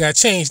why people got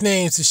to change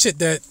names to shit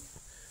that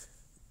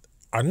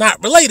are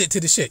not related to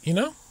the shit, you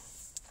know?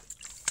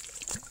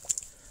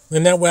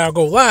 And that way I'll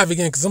go live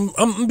again, because I'm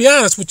going to be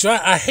honest with you,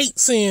 I hate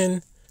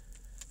seeing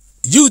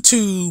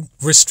YouTube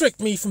restrict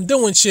me from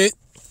doing shit.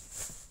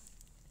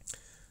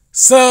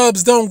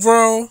 Subs don't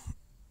grow.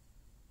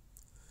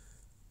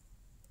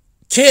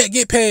 Can't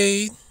get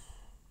paid.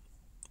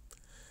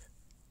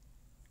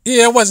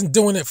 Yeah, I wasn't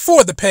doing it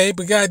for the pay,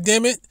 but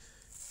goddamn it,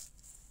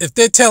 if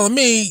they're telling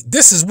me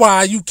this is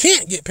why you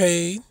can't get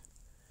paid,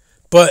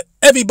 but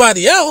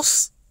everybody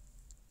else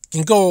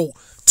can go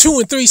 2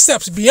 and 3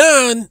 steps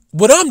beyond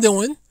what I'm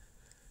doing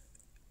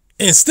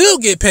and still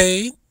get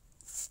paid,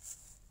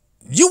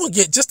 you would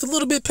get just a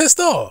little bit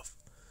pissed off.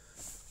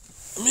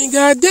 I mean,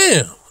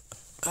 goddamn,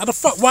 how the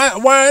fuck? Why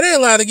are they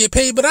allowed to get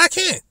paid, but I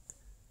can't?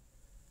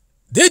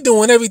 They're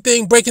doing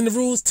everything, breaking the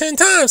rules 10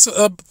 times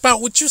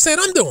about what you said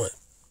I'm doing.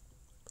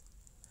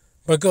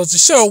 But it goes to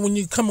show, when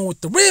you come in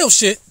with the real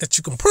shit that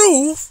you can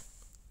prove,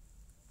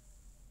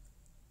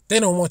 they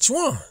don't want you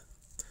on.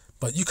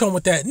 But you come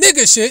with that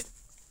nigga shit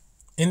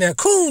and that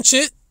coon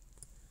shit,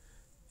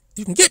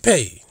 you can get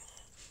paid.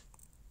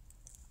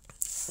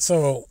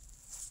 So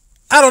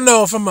I don't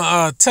know if I'm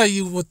gonna tell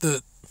you what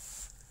the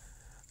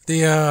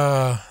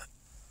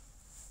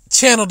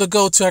channel to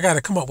go to. I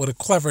gotta come up with a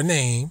clever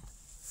name.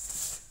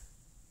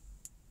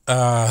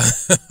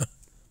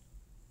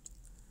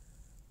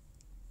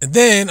 And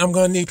then I'm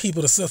going to need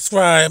people to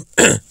subscribe.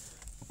 I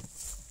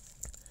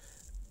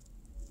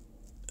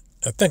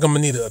think I'm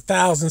going to need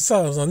 1,000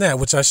 subs on that,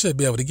 which I should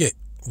be able to get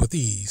with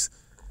ease.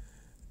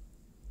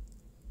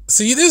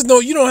 See, you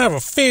don't have a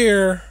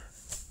fair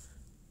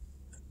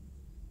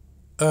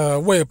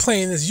way of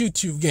playing this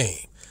YouTube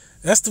game.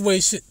 That's the way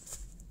shit.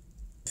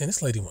 And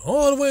this lady went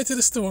all the way to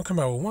the store and come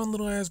out with one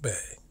little ass bag.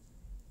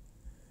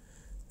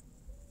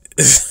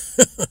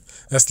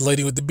 That's the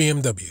lady with the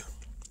BMW.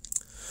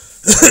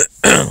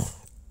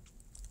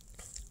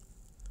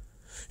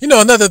 You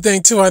know, another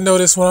thing too, I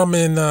noticed when I'm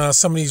in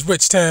some of these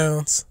rich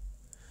towns.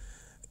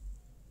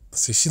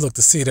 See, she looked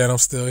to see that I'm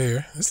still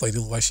here. This lady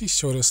look like she's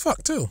short as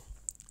fuck too.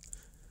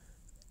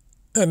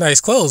 Got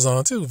nice clothes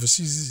on too, but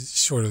she's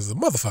short as a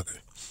motherfucker.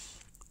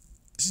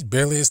 She's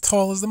barely as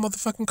tall as the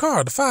motherfucking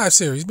car, the 5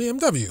 Series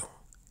BMW.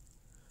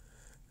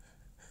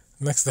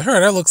 Next to her,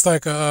 that looks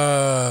like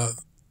a,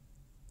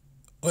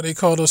 what they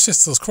call those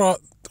shits, those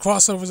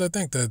crossovers, I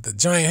think, the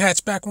giant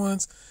hatchback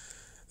ones.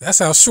 That's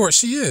how short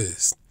she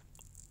is.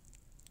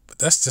 But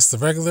that's just a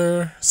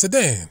regular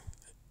sedan.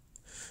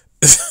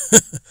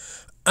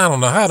 I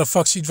don't know how the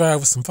fuck she drive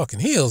with some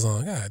fucking heels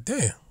on. God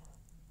damn.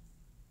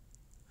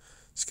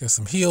 She got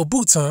some heel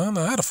boots on. I don't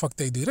know how the fuck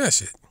they do that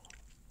shit.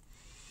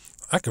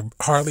 I could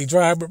hardly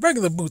drive with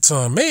regular boots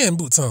on, man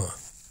boots on.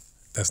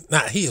 That's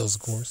not heels,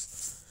 of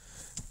course.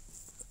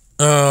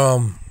 But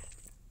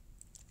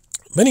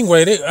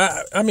anyway,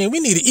 I mean,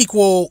 we need an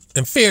equal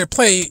and fair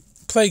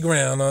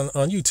playground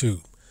on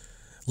YouTube.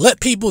 Let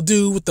people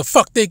do what the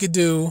fuck they could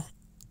do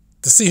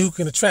to see who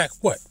can attract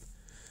what.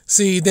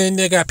 See, then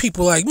they got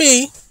people like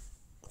me.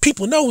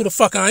 People know who the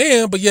fuck I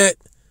am, but yet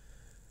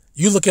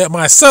you look at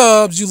my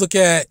subs, you look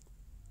at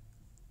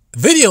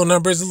video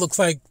numbers, it looks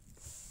like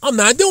I'm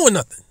not doing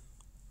nothing.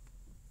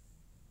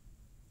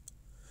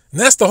 And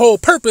that's the whole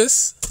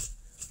purpose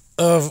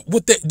of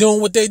what they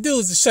doing. What they do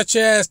is to shut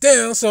your ass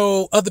down,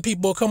 so other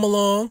people will come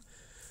along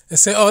and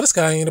say, "Oh, this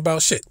guy ain't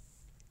about shit.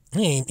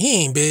 He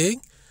ain't big."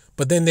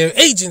 But then their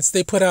agents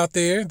they put out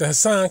there, the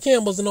Hassan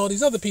Campbells and all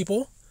these other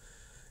people,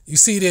 you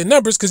see their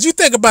numbers, because you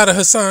think about a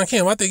Hassan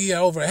Campbell, I think he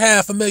got over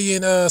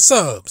 500,000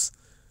 subs.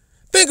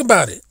 Think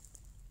about it.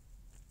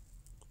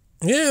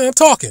 Yeah, I'm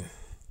talking.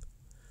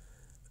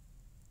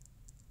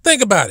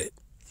 Think about it.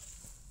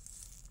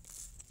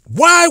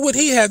 Why would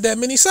he have that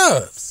many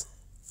subs?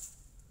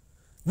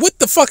 What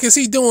the fuck is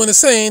he doing and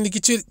saying to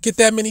get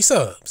that many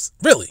subs?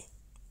 Really?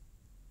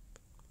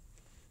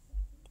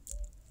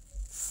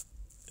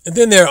 And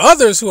then there are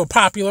others who are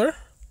popular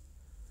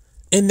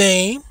in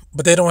name,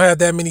 but they don't have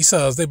that many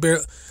subs. They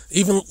barely,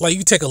 even like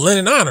you take a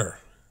Lennon Honor.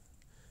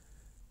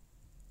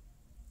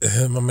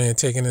 My man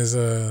taking his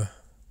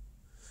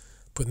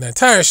putting that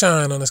tire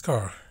shine on his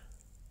car.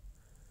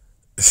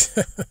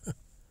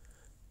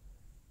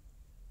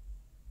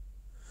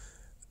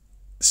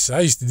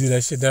 I used to do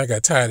that shit. Then I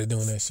got tired of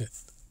doing that shit.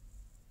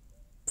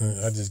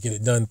 I just get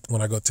it done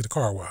when I go to the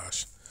car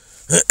wash.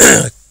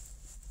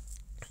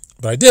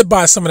 But I did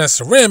buy some of that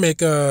ceramic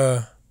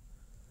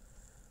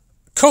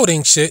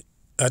coating shit.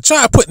 I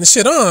tried putting the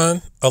shit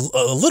on a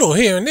little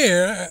here and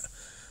there.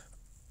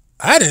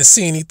 I didn't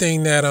see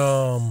anything that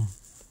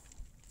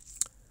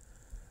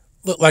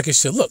looked like it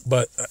should look,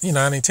 but you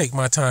know, I didn't take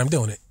my time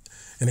doing it.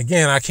 And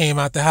again, I came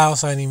out the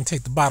house. I didn't even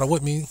take the bottle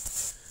with me.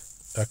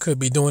 I could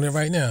be doing it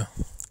right now.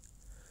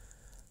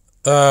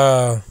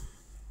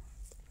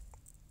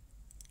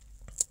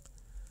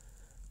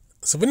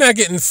 So we're not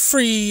getting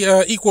free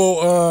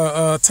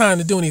equal time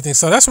to do anything.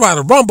 So that's why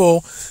the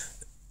Rumble,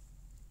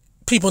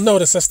 people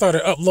notice I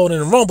started uploading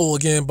the Rumble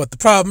again. But the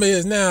problem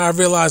is now I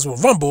realize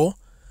with Rumble,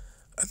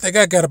 I think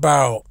I got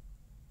about,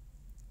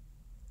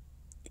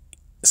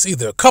 it's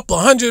either a couple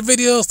of hundred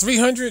videos,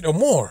 300 or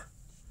more,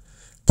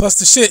 plus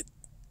the shit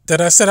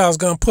that I said I was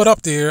going to put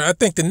up there. I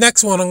think the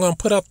next one I'm going to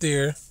put up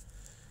there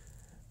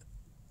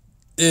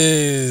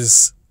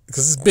is,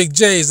 because this Big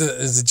J is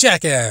a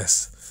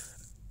jackass.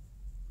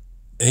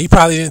 And he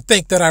probably didn't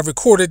think that I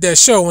recorded that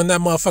show when that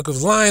motherfucker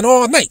was lying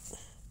all night.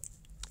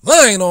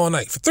 Lying all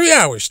night for 3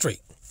 hours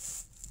straight.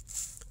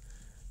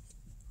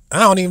 I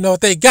don't even know if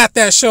they got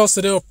that show,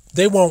 so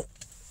they won't.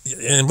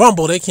 In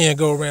Rumble, they can't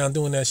go around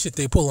doing that shit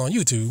they pull on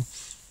YouTube.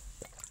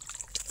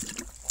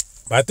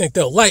 But I think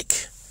they'll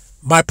like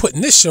my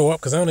putting this show up,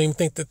 because I don't even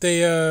think that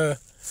they, I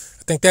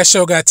think that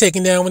show got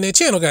taken down when their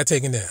channel got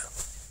taken down.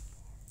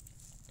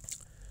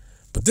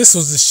 But this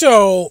was the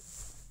show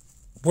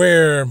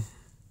where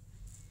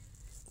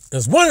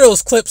there's one of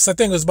those clips, I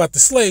think it was about the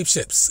slave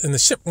ships and the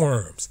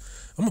shipworms.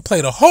 I'm going to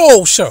play the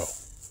whole show.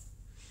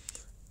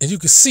 And you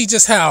can see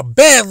just how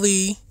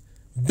badly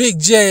Big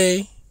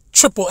J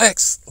Triple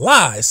X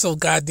lies so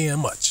goddamn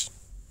much.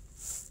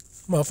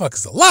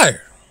 Motherfucker's a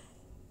liar.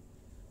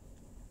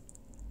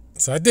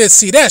 So I did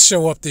see that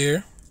show up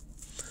there.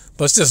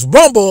 But it's just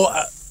Rumble.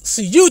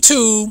 See,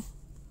 YouTube,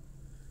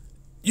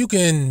 you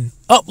can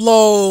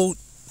upload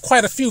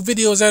quite a few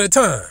videos at a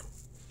time.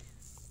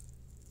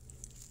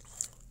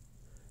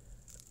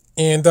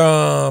 And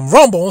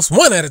Rumble, it's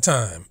one at a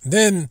time.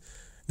 Then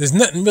there's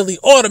nothing really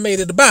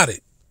automated about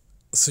it.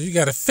 So you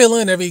got to fill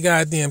in every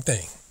goddamn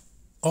thing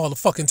all the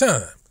fucking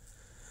time.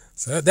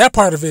 So that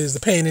part of it is the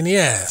pain in the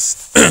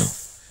ass.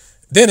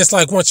 Then it's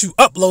like once you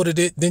uploaded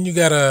it, then you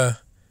got to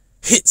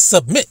hit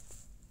submit,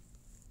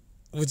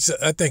 which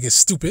I think is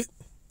stupid.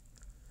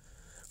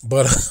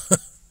 But,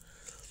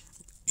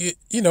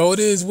 you know, it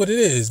is what it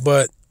is.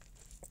 But,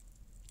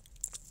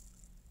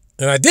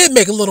 and I did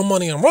make a little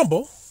money on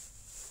Rumble.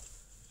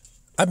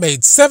 I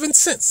made 7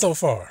 cents so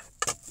far.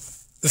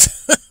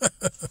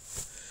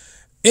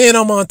 And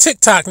I'm on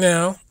TikTok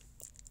now.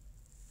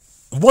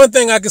 One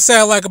thing I can say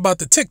I like about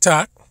the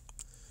TikTok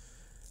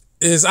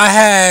is I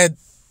had,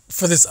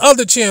 for this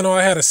other channel,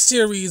 I had a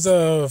series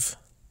of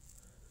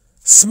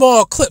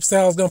small clips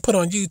that I was going to put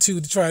on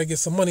YouTube to try to get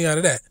some money out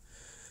of that.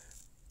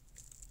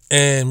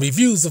 and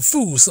reviews of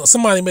food. So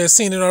somebody may have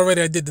seen it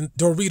already. I did the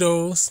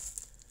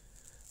Doritos,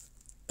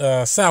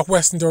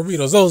 Southwestern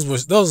Doritos.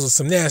 Those were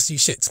some nasty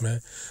shits,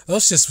 man.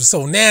 Those shits were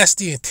so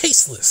nasty and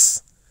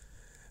tasteless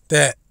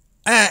that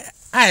I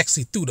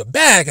actually threw the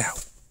bag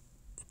out.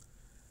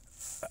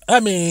 I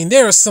mean,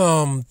 there is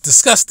some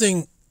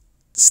disgusting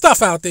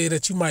stuff out there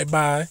that you might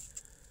buy,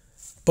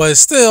 but it's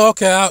still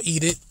okay. I'll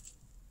eat it,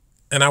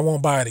 and I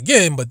won't buy it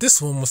again. But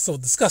this one was so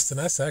disgusting.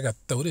 I said I got to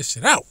throw this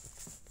shit out.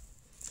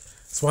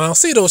 That's why I don't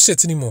see those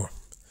shits anymore.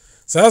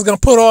 So I was gonna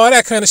put all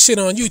that kind of shit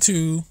on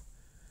YouTube,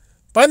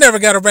 but I never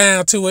got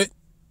around to it.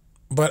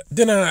 But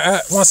then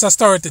once I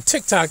started the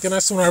TikTok, then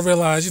that's when I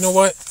realized, you know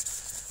what?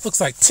 Looks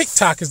like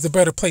TikTok is the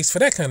better place for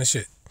that kind of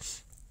shit.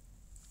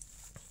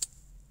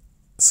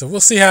 So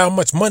we'll see how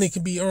much money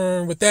can be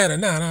earned with that or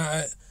not.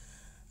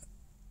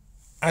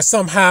 I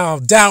somehow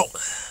doubt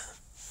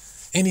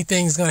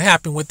anything's gonna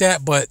happen with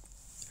that, but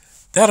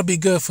that'll be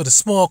good for the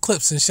small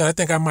clips and shit. I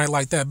think I might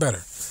like that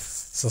better.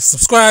 So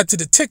subscribe to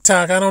the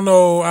TikTok. I don't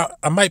know.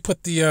 I might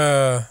put the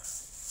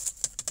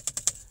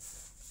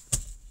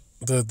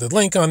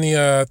link on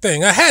the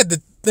thing. I had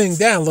the thing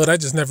downloaded. I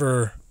just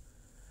never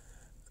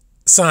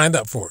signed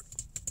up for it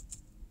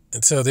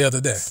until the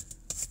other day.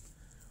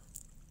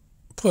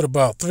 Put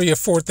about 3 or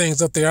 4 things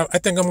up there. I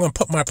think I'm going to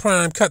put my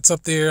prime cuts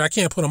up there. I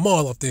can't put them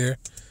all up there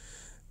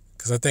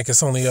because I think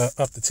it's only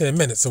up to 10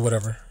 minutes or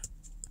whatever.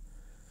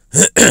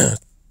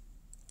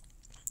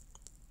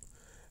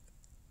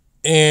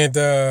 And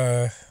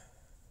I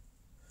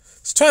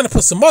was trying to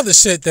put some other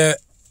shit that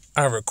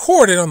I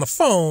recorded on the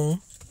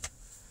phone.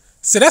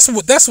 So that's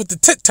what the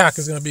TikTok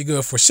is gonna be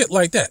good for. Shit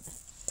like that.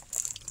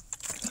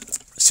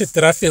 Shit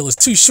that I feel is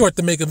too short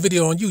to make a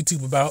video on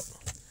YouTube about,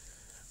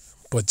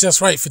 but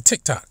just right for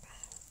TikTok.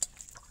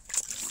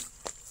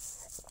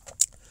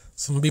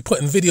 So I'm gonna be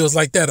putting videos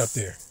like that up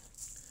there,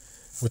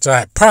 which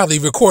I probably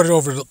recorded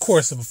over the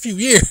course of a few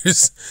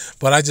years,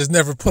 but I just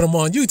never put them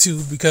on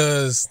YouTube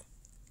because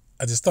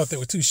I just thought they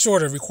were too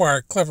short and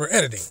required clever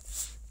editing.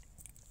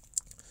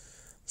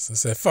 So I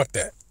said, fuck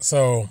that.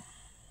 So,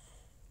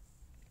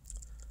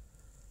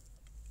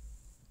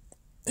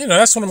 you know,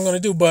 that's what I'm going to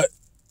do. But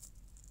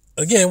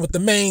again, with the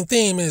main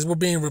theme is we're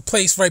being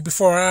replaced right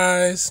before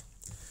our eyes.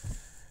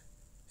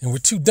 And we're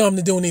too dumb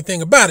to do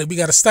anything about it. We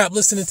got to stop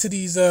listening to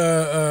these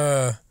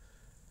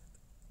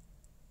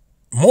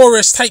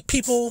Moorish type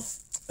people,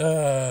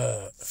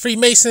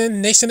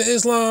 Freemason, Nation of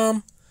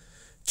Islam,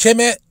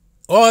 Kemet,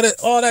 all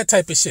that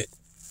type of shit.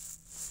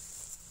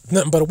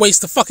 Nothing but a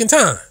waste of fucking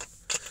time.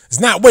 It's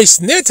not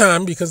wasting their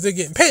time because they're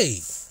getting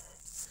paid,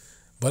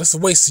 but it's a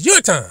waste of your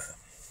time.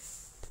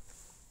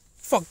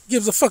 Fuck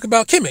gives a fuck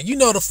about Kemet. You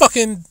know the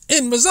fucking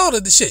end result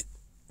of the shit.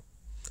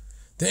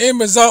 The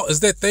end result is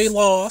that they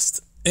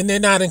lost and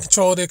they're not in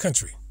control of their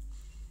country.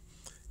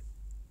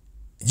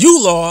 You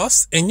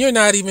lost and you're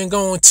not even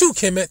going to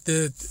Kemet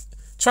to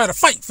try to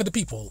fight for the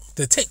people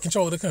to take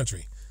control of the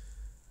country.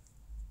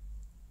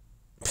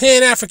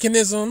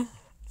 Pan-Africanism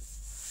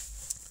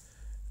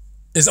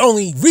is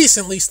only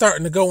recently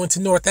starting to go into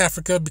North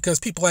Africa because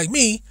people like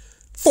me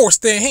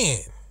forced their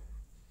hand.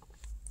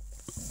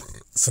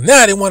 So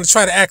now they want to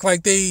try to act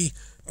like they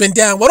been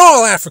down with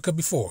all Africa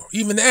before.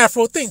 Even the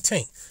Afro think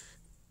tank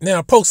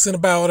now posting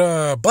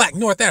about black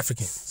North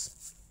Africans.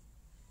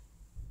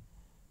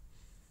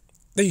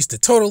 They used to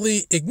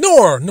totally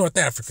ignore North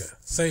Africa,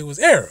 say it was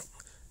Arab.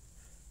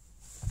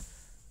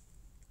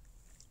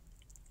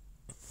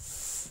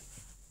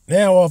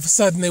 Now all of a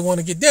sudden they want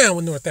to get down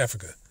with North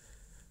Africa.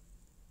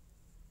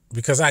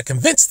 Because I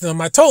convinced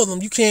them, I told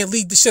them, you can't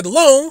leave the shit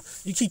alone.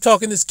 You keep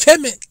talking this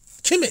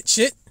Kemet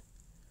shit.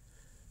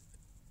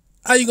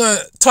 How you gonna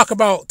talk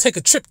about take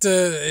a trip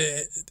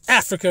to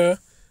Africa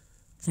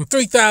from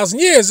 3,000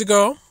 years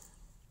ago,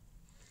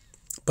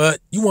 but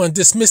you want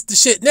to dismiss the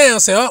shit now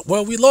and say, oh,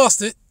 well, we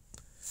lost it.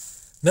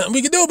 Nothing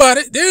we can do about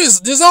it.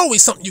 There's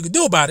always something you can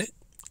do about it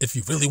if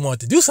you really want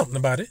to do something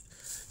about it.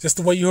 Just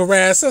the way you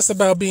harass us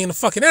about being a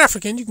fucking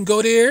African, you can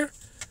go there,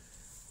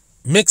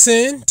 mix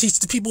in, teach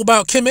the people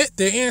about Kemet,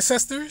 their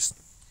ancestors.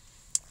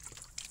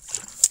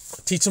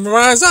 Teach them to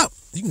rise up.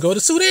 You can go to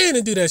Sudan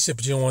and do that shit,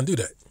 but you don't want to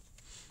do that.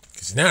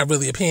 Because you're not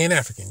really a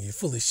Pan-African. You're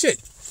full of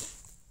shit.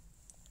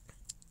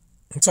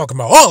 I'm talking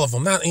about all of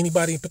them, not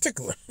anybody in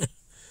particular.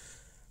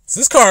 So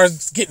this car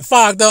is getting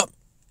fogged up.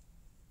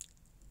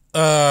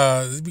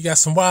 We got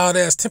some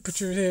wild-ass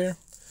temperatures here.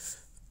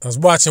 I was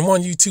watching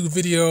one YouTube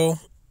video.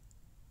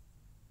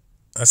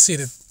 I see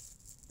that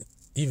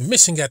even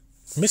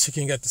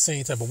Michigan got the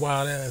same type of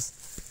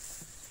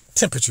wild-ass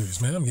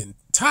temperatures, man. I'm getting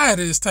tired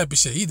of this type of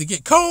shit. Either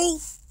get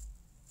cold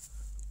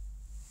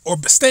or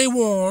stay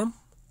warm,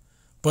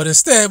 but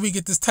instead we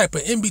get this type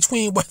of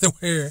in-between weather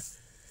where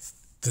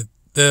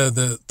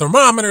the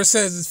thermometer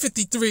says it's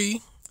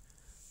 53,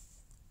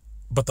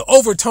 but the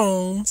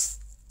overtones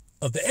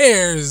of the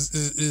air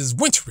is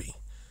wintry.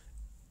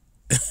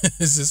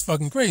 It's just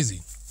fucking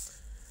crazy.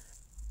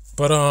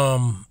 But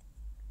all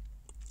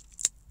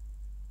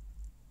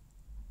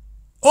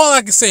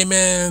I can say,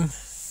 man,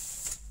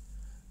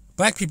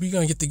 Black people, you're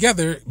gonna get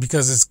together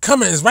because it's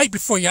coming. It's right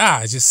before your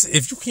eyes. Just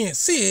if you can't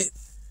see it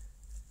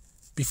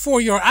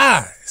before your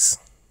eyes,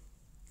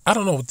 I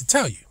don't know what to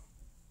tell you.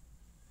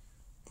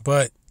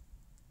 But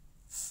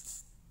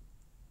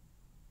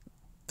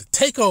the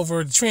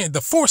takeover,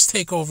 the forced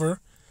takeover,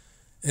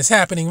 is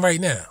happening right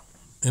now.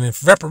 And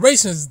if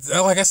reparations,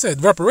 like I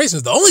said, reparations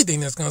is the only thing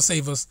that's gonna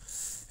save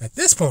us at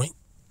this point.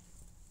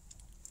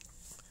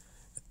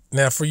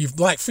 Now, for you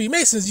black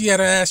Freemasons, you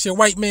gotta ask your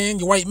white man,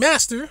 your white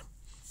master,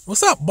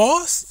 what's up,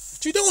 boss?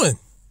 What you doing?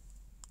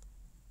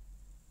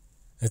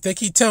 If they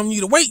keep telling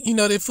you to wait, you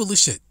know they're full of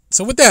shit.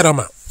 So with that, I'm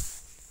out.